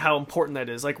 like, how important that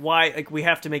is. Like, why? Like, we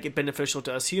have to make it beneficial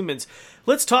to us humans.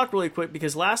 Let's talk really quick,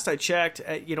 because last I checked,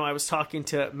 I was talking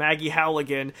to Maggie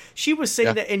Halligan. She was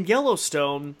saying that in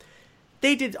Yellowstone,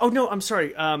 they did. Oh no, I'm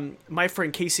sorry. My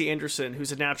friend Casey Anderson,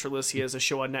 who's a naturalist, he has a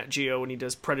show on Nat Geo, and he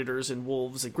does predators and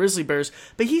wolves and grizzly bears.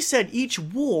 But he said each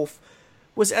wolf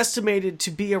was estimated to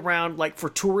be around, like, for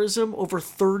tourism, over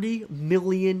 $30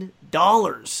 million.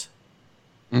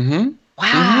 Mm-hmm.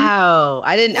 Wow.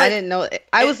 I didn't know.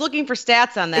 I was looking for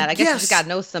stats on that. I guess you just got to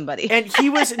know somebody. And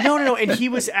he was, no. And he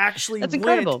was actually, that's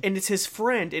incredible. And it's his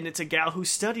friend, and it's a gal who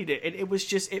studied it. And it was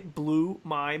just, it blew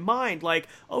my mind. Like,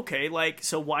 okay, like,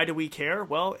 so why do we care?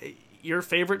 Well, your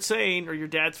favorite saying, or your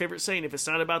dad's favorite saying, if it's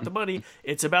not about the money,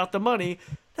 it's about the money.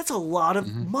 That's a lot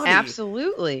of money.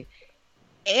 Absolutely.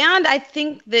 And I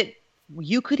think that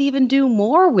you could even do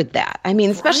more with that. I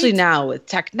mean, especially now with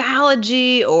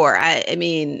technology, or I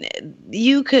mean,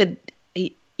 you could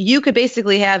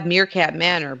basically have Meerkat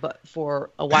Manor, but for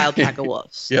a wild pack of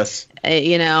wolves. Yes.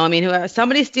 I mean,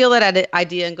 somebody steal that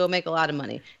idea and go make a lot of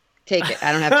money. Take it.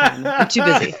 I don't have time. I'm too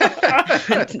busy.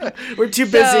 We're too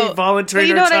busy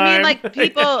volunteering our time. You know what I mean? Like,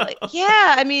 people.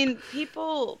 Yeah, I mean,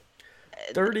 people.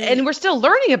 30. And we're still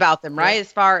learning about them, right?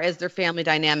 As far as their family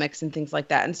dynamics and things like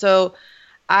that. And so,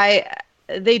 people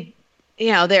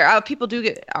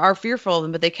are fearful of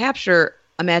them, but they capture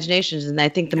imaginations. And I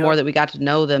think the more that we got to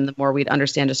know them, the more we'd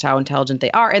understand just how intelligent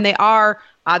they are. And they are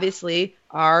obviously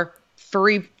our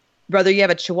furry, whether you have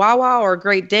a Chihuahua or a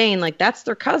Great Dane, like, that's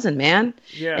their cousin, man.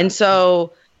 Yeah. And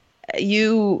so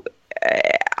I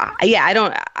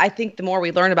think the more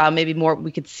we learn about them, maybe more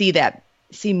we could see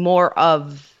more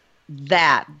of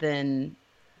that than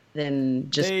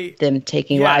just them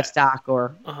taking livestock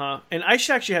or. And I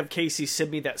should actually have Casey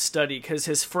send me that study, because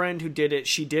his friend who did it,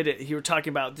 she did it. He were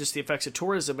talking about just the effects of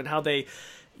tourism and how they,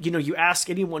 you ask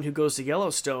anyone who goes to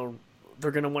Yellowstone,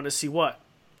 they're going to want to see what?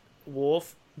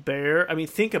 Wolf, bear. I mean,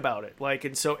 think about it. Like,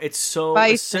 and so it's so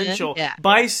essential. Yeah.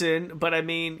 Bison, but I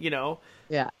mean,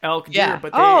 elk, deer,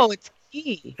 but it's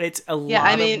key. It's a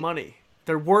lot of money.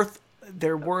 They're worth,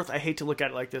 I hate to look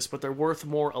at it like this, but they're worth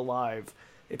more alive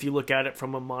if you look at it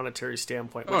from a monetary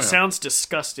standpoint. Which sounds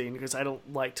disgusting, because I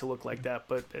don't like to look like that,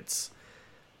 but it's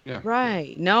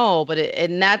right. No, but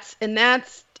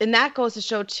that goes to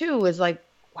show too, is like,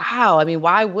 wow. I mean,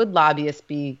 why would lobbyists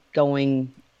be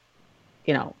going,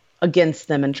 against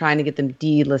them and trying to get them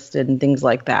delisted and things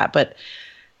like that? But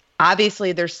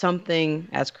obviously there's something,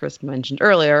 as Chris mentioned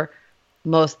earlier,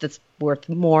 that's worth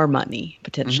more money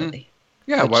potentially.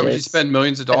 Yeah, why would you spend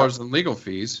millions of dollars in legal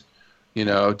fees,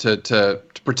 to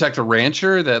protect a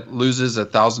rancher that loses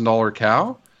 $1,000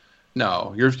 cow?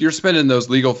 No, you're spending those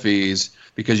legal fees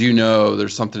because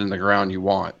there's something in the ground you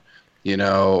want,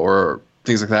 or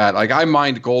things like that. Like I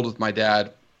mined gold with my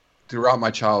dad throughout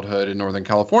my childhood in Northern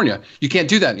California. You can't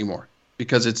do that anymore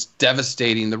because it's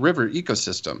devastating the river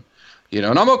ecosystem, and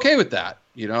I'm okay with that.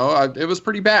 It was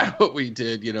pretty bad what we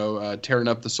did, tearing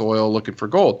up the soil looking for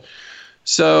gold.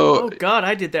 So, oh God,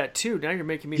 I did that too. Now you're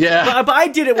making me. Yeah, but I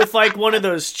did it with like one of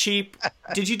those cheap.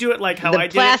 Did you do it like how I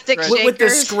did plastic it with the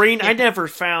shakers? screen? Yeah. I never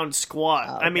found squat.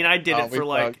 Oh, I mean, I did it for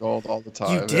like gold all the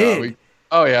time. You did?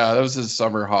 Oh yeah, that was his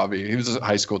summer hobby. He was a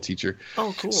high school teacher.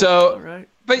 Oh, cool. So, all right.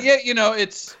 But yeah,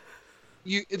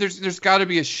 there's got to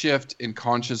be a shift in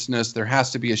consciousness. There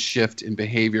has to be a shift in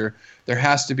behavior. There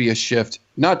has to be a shift,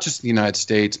 not just in the United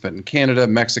States, but in Canada,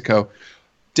 Mexico,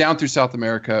 down through South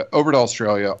America, over to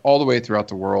Australia, all the way throughout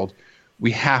the world.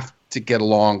 We have to get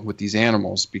along with these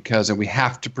animals and we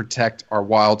have to protect our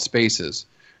wild spaces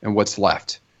and what's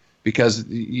left. Because,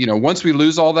 once we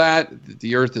lose all that,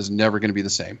 the earth is never going to be the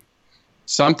same.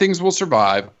 Some things will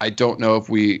survive. I don't know if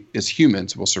we, as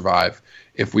humans, will survive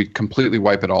if we completely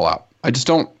wipe it all out. I just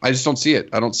don't see it.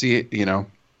 I don't see it, I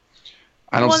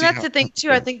don't see Well, that's the thing,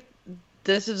 too. I think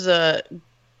this is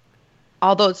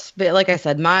although it's like I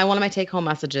said, one of my take-home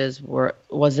messages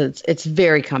was it's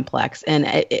very complex, and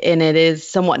it is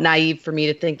somewhat naive for me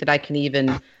to think that I can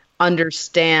even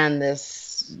understand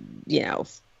this,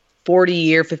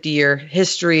 40-year, 50-year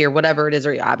history or whatever it is,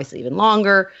 or obviously even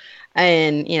longer,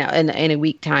 and in a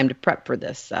week time to prep for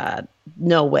this.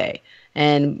 No way.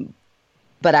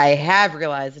 But I have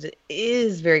realized that it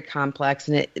is very complex,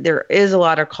 and there is a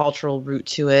lot of cultural root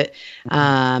to it.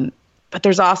 But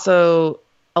there's also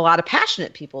a lot of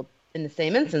passionate people in the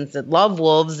same instance that love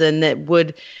wolves and that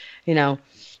would,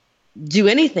 do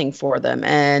anything for them.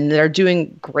 And they're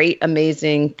doing great,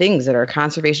 amazing things that are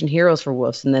conservation heroes for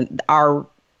wolves, and then are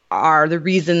the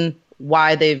reason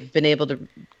why they've been able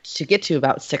to get to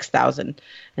about 6,000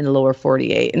 in the lower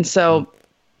 48. And so,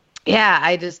 yeah,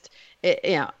 I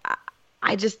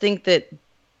just think that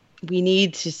we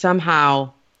need to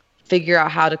somehow figure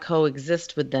out how to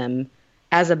coexist with them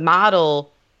as a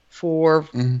model for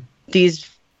these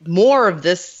more of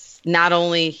this, not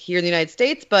only here in the United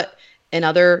States, but in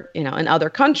other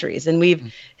countries. And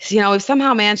we've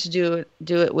somehow managed to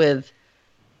do it with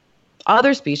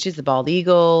other species, the bald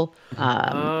eagle.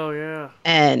 Oh yeah.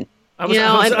 And I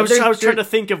was trying to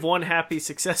think of one happy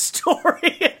success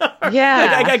story.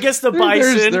 Yeah, I guess the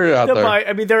bison. They're out there.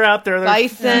 I mean, they're out there. They're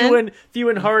bison, few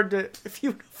and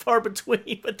far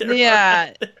between, but they're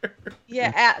out there.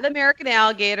 The American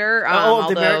alligator.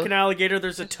 The American alligator.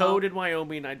 There's a toad in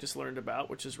Wyoming I just learned about,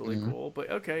 which is really cool. But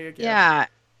okay, again. Yeah.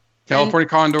 California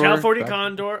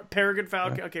condor, peregrine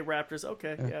falcon. Yeah. Okay, raptors.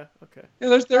 Okay, yeah, okay.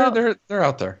 Yeah, they're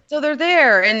out there. So they're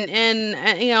there,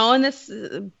 and this.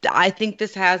 I think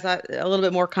this has a little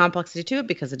bit more complexity to it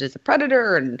because it is a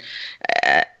predator and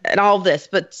all of this.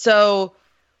 But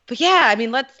yeah, I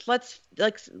mean, let's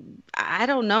I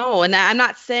don't know, and I'm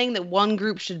not saying that one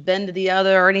group should bend to the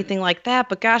other or anything like that.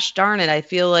 But gosh darn it, I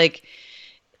feel like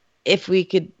if we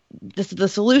could. The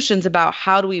solutions about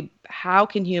how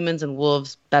can humans and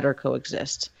wolves better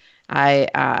coexist.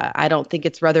 I don't think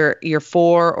it's whether you're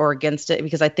for or against it,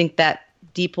 because I think that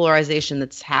depolarization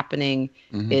that's happening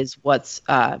is what's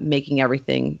making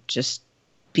everything just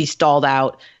be stalled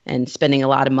out and spending a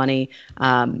lot of money.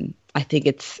 I think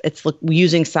it's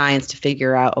using science to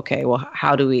figure out, okay, well,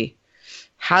 how do we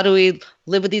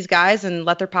live with these guys and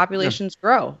let their populations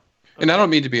grow? And I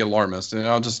don't mean to be alarmist, and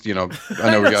I'll just, I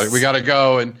know we got to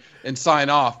go and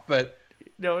sign off, but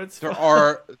no,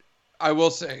 I will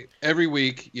say every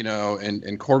week,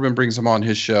 and Corbin brings them on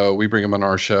his show, we bring them on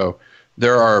our show.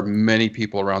 There are many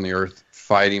people around the earth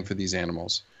fighting for these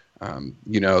animals.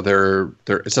 They're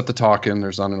except the Talkin,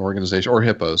 there's not an organization, or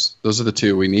hippos. Those are the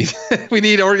two we need. We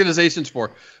need organizations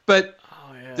for, but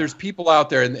there's people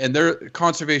out there, and they're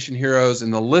conservation heroes,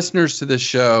 and the listeners to this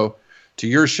show, to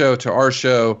your show, to our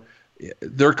show,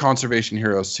 they're conservation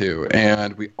heroes too,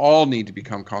 and we all need to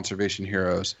become conservation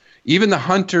heroes. Even the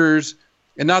hunters,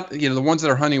 and not the ones that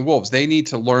are hunting wolves, they need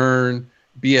to learn,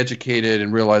 be educated,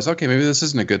 and realize, okay, maybe this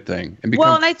isn't a good thing, and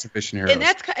become conservation heroes.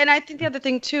 And I think the other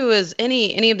thing too is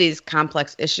any of these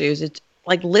complex issues, it's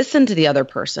like listen to the other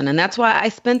person, and that's why I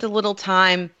spent a little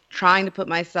time trying to put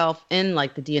myself in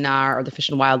like the DNR or the Fish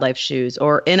and Wildlife shoes,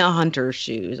 or in a hunter's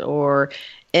shoes, or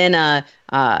in a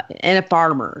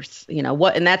farmer's,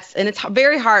 and it's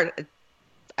very hard.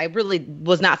 I really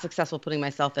was not successful putting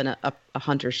myself in a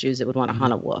hunter's shoes that would want to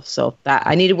hunt a wolf. So that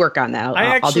I need to work on that.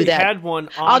 I'll do that. Had one.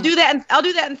 I'll do that. I'll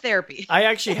do that in therapy. I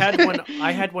actually had one.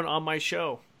 I had one on my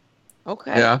show.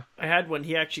 Okay. Yeah. I had one.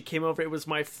 He actually came over. It was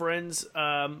my friend's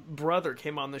brother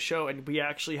came on the show, and we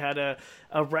actually had a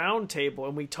round table,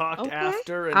 and we talked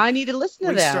after. And I need to listen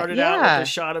to that. We started out with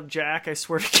a shot of Jack. I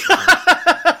swear to God.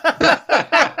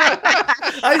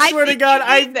 I swear to God,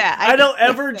 I don't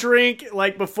ever drink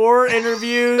like before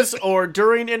interviews or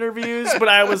during interviews, but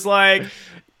I was like,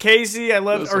 Casey, I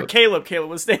love, or Caleb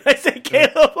was there. I said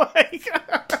Caleb, like,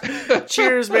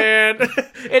 cheers, man.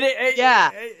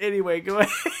 Anyway, go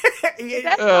ahead.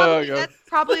 That's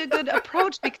probably a good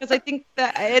approach because I think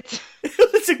that it's,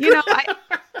 you know,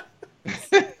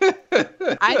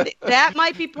 I think that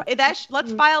might be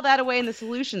let's file that away in the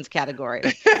solutions category.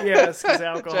 Yes, because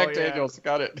alcohol. Jack Daniels,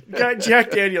 got it. Got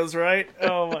Jack Daniels, right?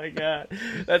 Oh my God,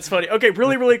 that's funny. Okay,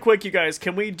 really quick, you guys,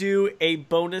 can we do a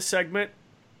bonus segment?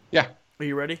 Yeah. Are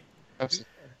you ready?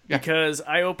 Absolutely. Yeah. Because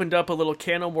I opened up a little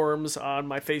can of worms on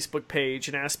my Facebook page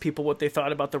and asked people what they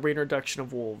thought about the reintroduction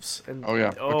of wolves. And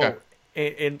okay.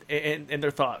 And their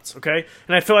thoughts, okay?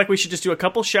 And I feel like we should just do a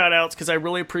couple shout-outs because I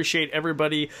really appreciate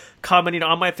everybody commenting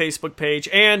on my Facebook page.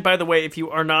 And, by the way, if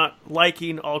you are not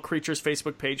liking All Creatures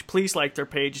Facebook page, please like their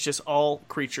page. It's just All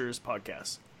Creatures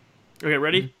Podcast. Okay,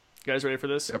 ready? You guys ready for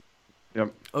this?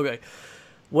 Yep. Okay.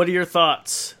 What are your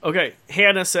thoughts? Okay,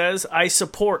 Hannah says, I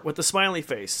support with the smiley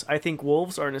face. I think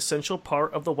wolves are an essential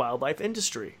part of the wildlife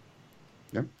industry.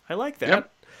 Yep. I like that.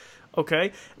 Yep.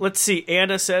 Okay, let's see.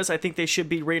 Anna says, I think they should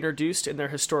be reintroduced in their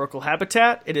historical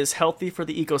habitat. It is healthy for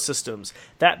the ecosystems.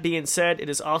 That being said, it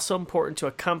is also important to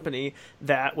accompany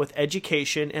that with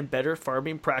education and better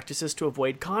farming practices to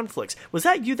avoid conflicts. Was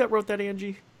that you that wrote that,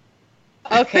 Angie?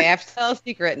 Okay, I have to tell a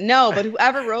secret. No, but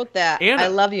whoever wrote that, Anna. I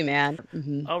love you, man.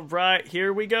 Mm-hmm. All right,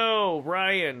 here we go.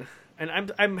 Ryan.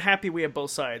 And I'm happy we have both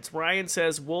sides. Ryan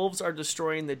says, wolves are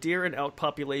destroying the deer and elk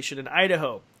population in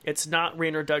Idaho. It's not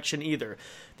reintroduction either.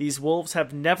 These wolves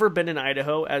have never been in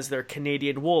Idaho as they're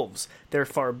Canadian wolves. They're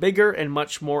far bigger and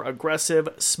much more aggressive.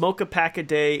 Smoke a pack a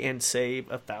day and save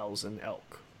 1,000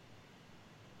 elk.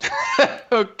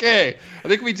 Okay. I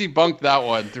think we debunked that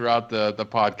one throughout the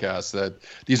podcast, that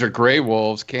these are gray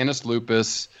wolves, Canis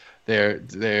lupus.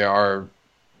 We're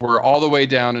all the way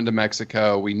down into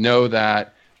Mexico. We know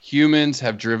that humans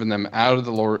have driven them out of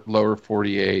the lower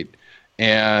 48,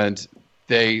 and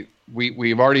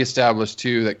we've already established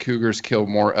too that cougars kill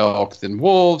more elk than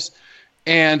wolves,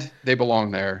 and they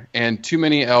belong there. And too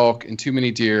many elk and too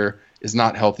many deer is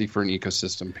not healthy for an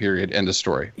ecosystem. Period. End of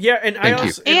story. Yeah, and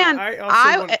Thank you.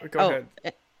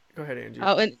 Go ahead, Angie.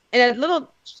 Oh, and a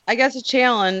little, I guess, a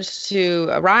challenge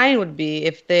to Ryan would be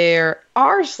if there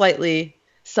are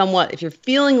somewhat, if you're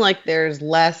feeling like there's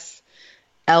less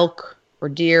elk or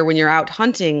deer when you're out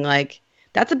hunting, like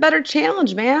that's a better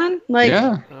challenge, man. Like,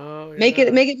 make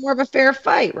it more of a fair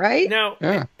fight, right? Now,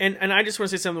 and I just want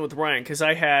to say something with Ryan, because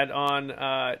I had on,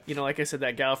 like I said,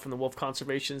 that gal from the Wolf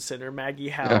Conservation Center, Maggie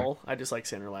Howell. I just like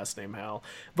saying her last name, Howell.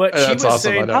 But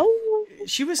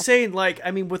she was saying, like,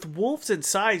 I mean, with wolves in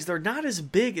size, they're not as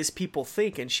big as people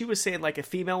think. And she was saying, like, a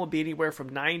female will be anywhere from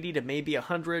 90 to maybe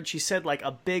 100. She said, like,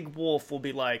 a big wolf will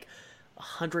be, like,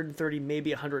 130,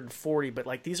 maybe 140. But,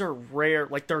 like, these are rare.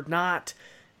 Like, they're not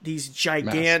these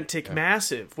gigantic,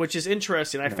 massive, which is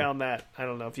interesting. I found that. I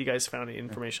don't know if you guys found any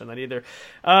information on that either.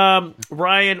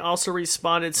 Ryan also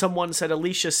responded. Someone said,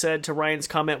 Alicia said to Ryan's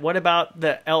comment, what about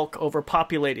the elk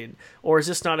overpopulating? Or is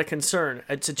this not a concern?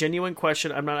 It's a genuine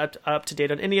question. I'm not up to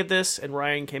date on any of this. And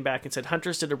Ryan came back and said,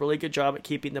 hunters did a really good job at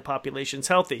keeping the populations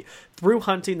healthy. Through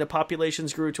hunting, the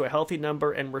populations grew to a healthy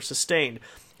number and were sustained.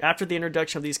 After the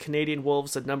introduction of these Canadian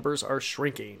wolves, the numbers are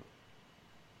shrinking.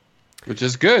 Which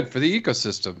is good for the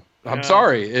ecosystem. I'm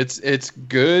sorry. It's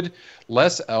good.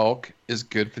 Less elk is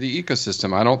good for the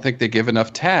ecosystem. I don't think they give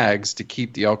enough tags to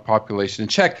keep the elk population in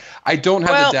check. I don't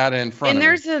have the data in front of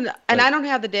me. And I don't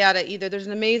have the data either. There's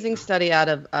an amazing study out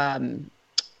of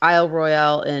Isle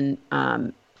Royale in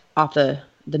off the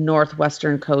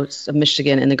northwestern coast of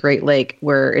Michigan in the Great Lake,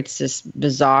 where it's this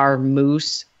bizarre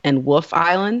moose and wolf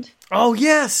island. Oh,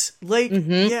 yes. Lake.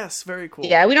 Mm-hmm. Yes. Very cool.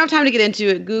 Yeah. We don't have time to get into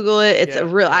it. Google it. It's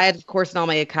I had, of course, in all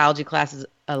my ecology classes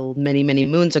many, many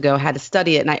moons ago, had to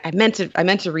study it. And I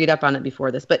meant to read up on it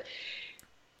before this. But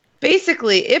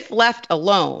basically, if left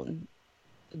alone,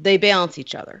 they balance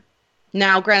each other.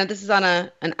 Now, granted, this is on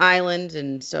an island,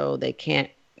 and so they can't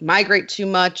migrate too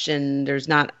much. And there's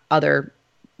not other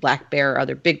black bear or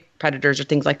other big predators or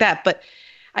things like that. But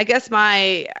I guess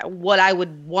what I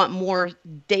would want more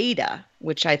data,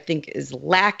 which I think is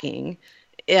lacking,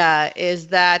 is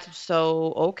that,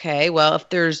 if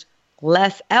there's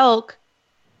less elk,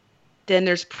 then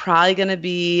there's probably going to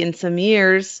be, in some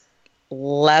years,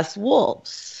 less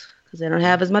wolves because they don't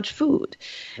have as much food.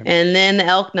 Yep. And then the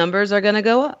elk numbers are going to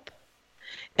go up.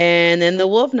 And then the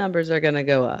wolf numbers are going to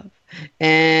go up.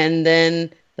 And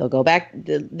then they'll go back.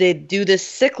 They do this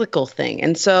cyclical thing.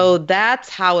 And so that's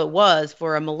how it was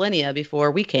for a millennia before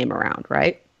we came around,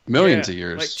 right? Millions of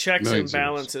years. Like checks Millions and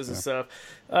balances and stuff.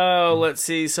 Oh, let's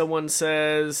see. Someone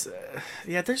says,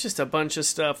 there's just a bunch of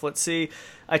stuff. Let's see.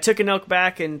 I took an elk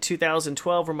back in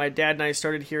 2012 where my dad and I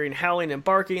started hearing howling and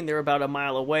barking. They were about a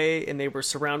mile away, and they were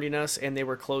surrounding us, and they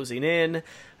were closing in.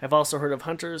 I've also heard of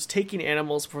hunters taking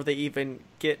animals before they even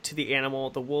get to the animal.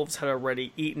 The wolves had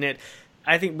already eaten it.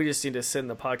 I think we just need to send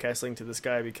the podcast link to this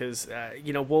guy because,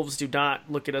 wolves do not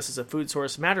look at us as a food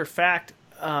source. Matter of fact,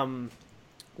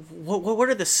 what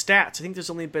are the stats? I think there's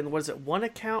only been, one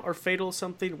account or fatal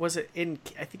something? Was it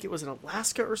I think it was in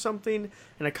Alaska or something,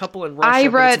 and a couple in Russia. I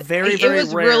read, it's very, very it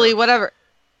was rare. really whatever.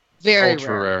 Very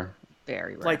ultra rare.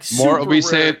 Very rare. Like super more, we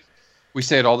rare.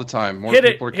 say it all the time. More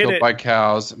people are killed by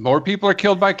cows. More people are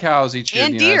killed by cows each year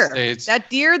in the United States. That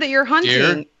deer that you're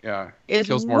hunting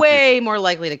is way more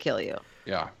likely to kill you.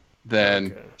 Yeah.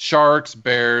 Than sharks,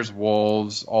 bears,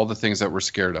 wolves, all the things that we're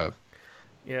scared of.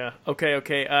 Yeah.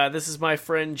 Okay. This is my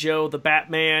friend Joe, the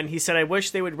Batman. He said, I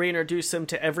wish they would reintroduce him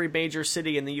to every major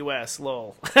city in the U.S.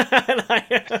 Lol.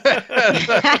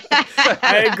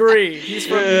 I agree. He's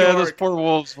from New York. Those poor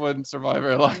wolves wouldn't survive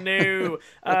very long. No.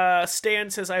 Stan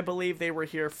says, I believe they were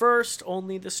here first.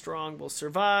 Only the strong will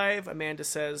survive. Amanda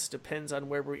says, depends on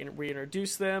where we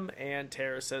reintroduce them. And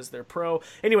Tara says they're pro.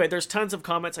 Anyway, there's tons of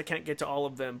comments. I can't get to all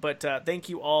of them. But thank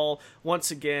you all once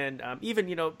again. Even,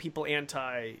 people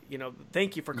anti,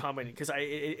 thank you for commenting because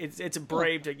it's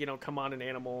brave to come on an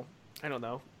animal, I don't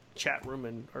know, chat room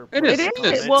and or it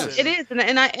is. Well, it is,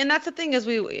 and that's the thing is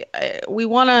we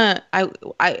want to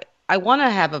I want to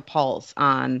have a pulse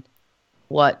on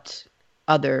what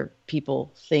other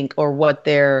people think or what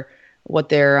their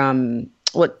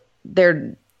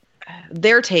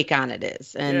take on it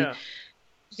is, and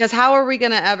because how are we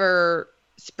going to ever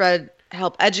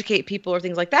help educate people or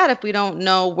things like that if we don't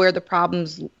know where the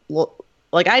problems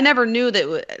Like, I never knew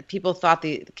that people thought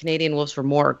the Canadian wolves were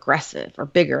more aggressive or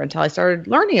bigger until I started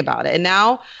learning about it. And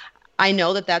now I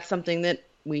know that that's something that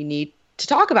we need to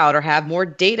talk about or have more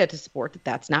data to support that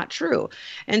that's not true.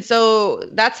 And so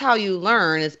that's how you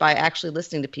learn, is by actually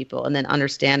listening to people and then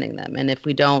understanding them. And if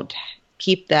we don't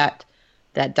keep that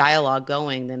dialogue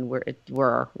going, then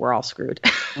we're all screwed,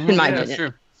 in my opinion.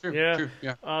 True. True.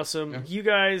 Yeah. Awesome. Yeah. You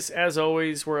guys, as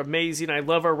always, were amazing. I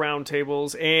love our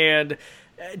roundtables. And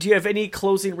do you have any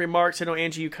closing remarks? I know,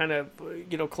 Angie, you kind of,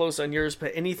 closed on yours,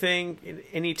 but any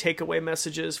takeaway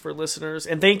messages for listeners?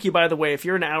 And thank you, by the way. If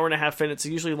you're an hour and a half in, it's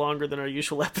usually longer than our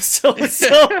usual episode.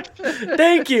 So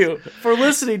thank you for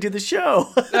listening to the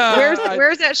show.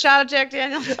 Where's that shot of Jack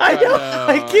Daniels? I know.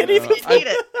 I can't even eat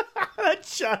it. That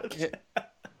shot.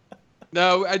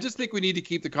 No, I just think we need to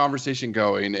keep the conversation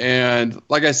going. And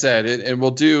like I said,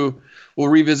 we'll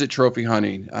revisit trophy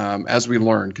hunting as we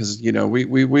learn, because,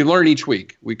 we learn each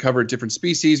week. We cover different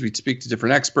species. We speak to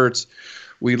different experts.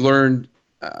 We learn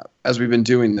as we've been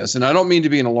doing this. And I don't mean to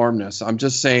be an alarmist. I'm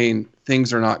just saying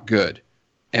things are not good,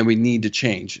 and we need to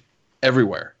change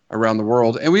everywhere around the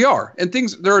world. And we are. And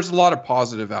there's a lot of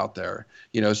positive out there.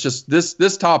 It's just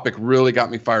this topic really got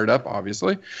me fired up,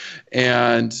 obviously.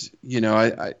 And,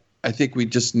 I think we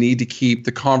just need to keep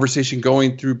the conversation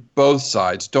going through both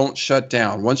sides. Don't shut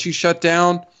down. Once you shut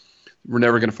down, we're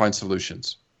never going to find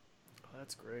solutions. Oh,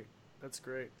 that's great. That's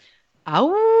great.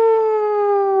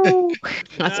 Oh,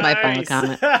 that's my final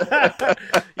comment.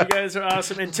 You guys are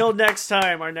awesome. Until next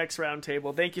time, our next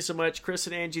roundtable. Thank you so much, Chris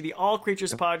and Angie, the All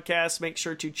Creatures podcast. Make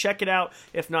sure to check it out.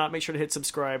 If not, make sure to hit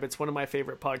subscribe. It's one of my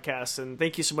favorite podcasts. And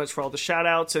thank you so much for all the shout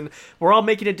outs. And we're all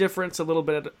making a difference a little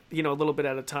bit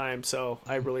at a time. So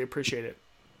I really appreciate it.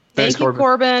 Thanks,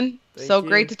 Corbin. So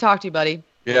great to talk to you, buddy.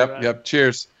 Yep.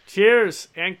 Cheers. Cheers.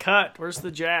 And cut. Where's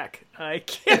the jack? I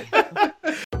can't.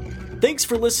 Thanks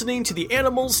for listening to the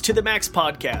Animals to the Max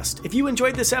podcast. If you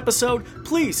enjoyed this episode,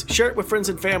 please share it with friends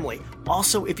and family.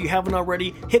 Also, if you haven't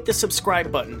already, hit the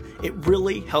subscribe button. It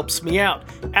really helps me out.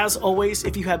 As always,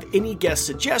 if you have any guest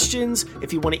suggestions,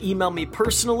 if you want to email me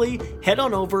personally, head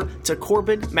on over to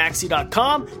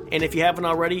CorbinMaxey.com. And if you haven't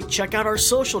already, check out our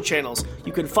social channels.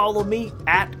 You can follow me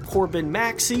at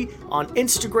CorbinMaxey on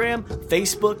Instagram,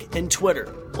 Facebook, and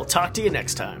Twitter. We'll talk to you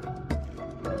next time.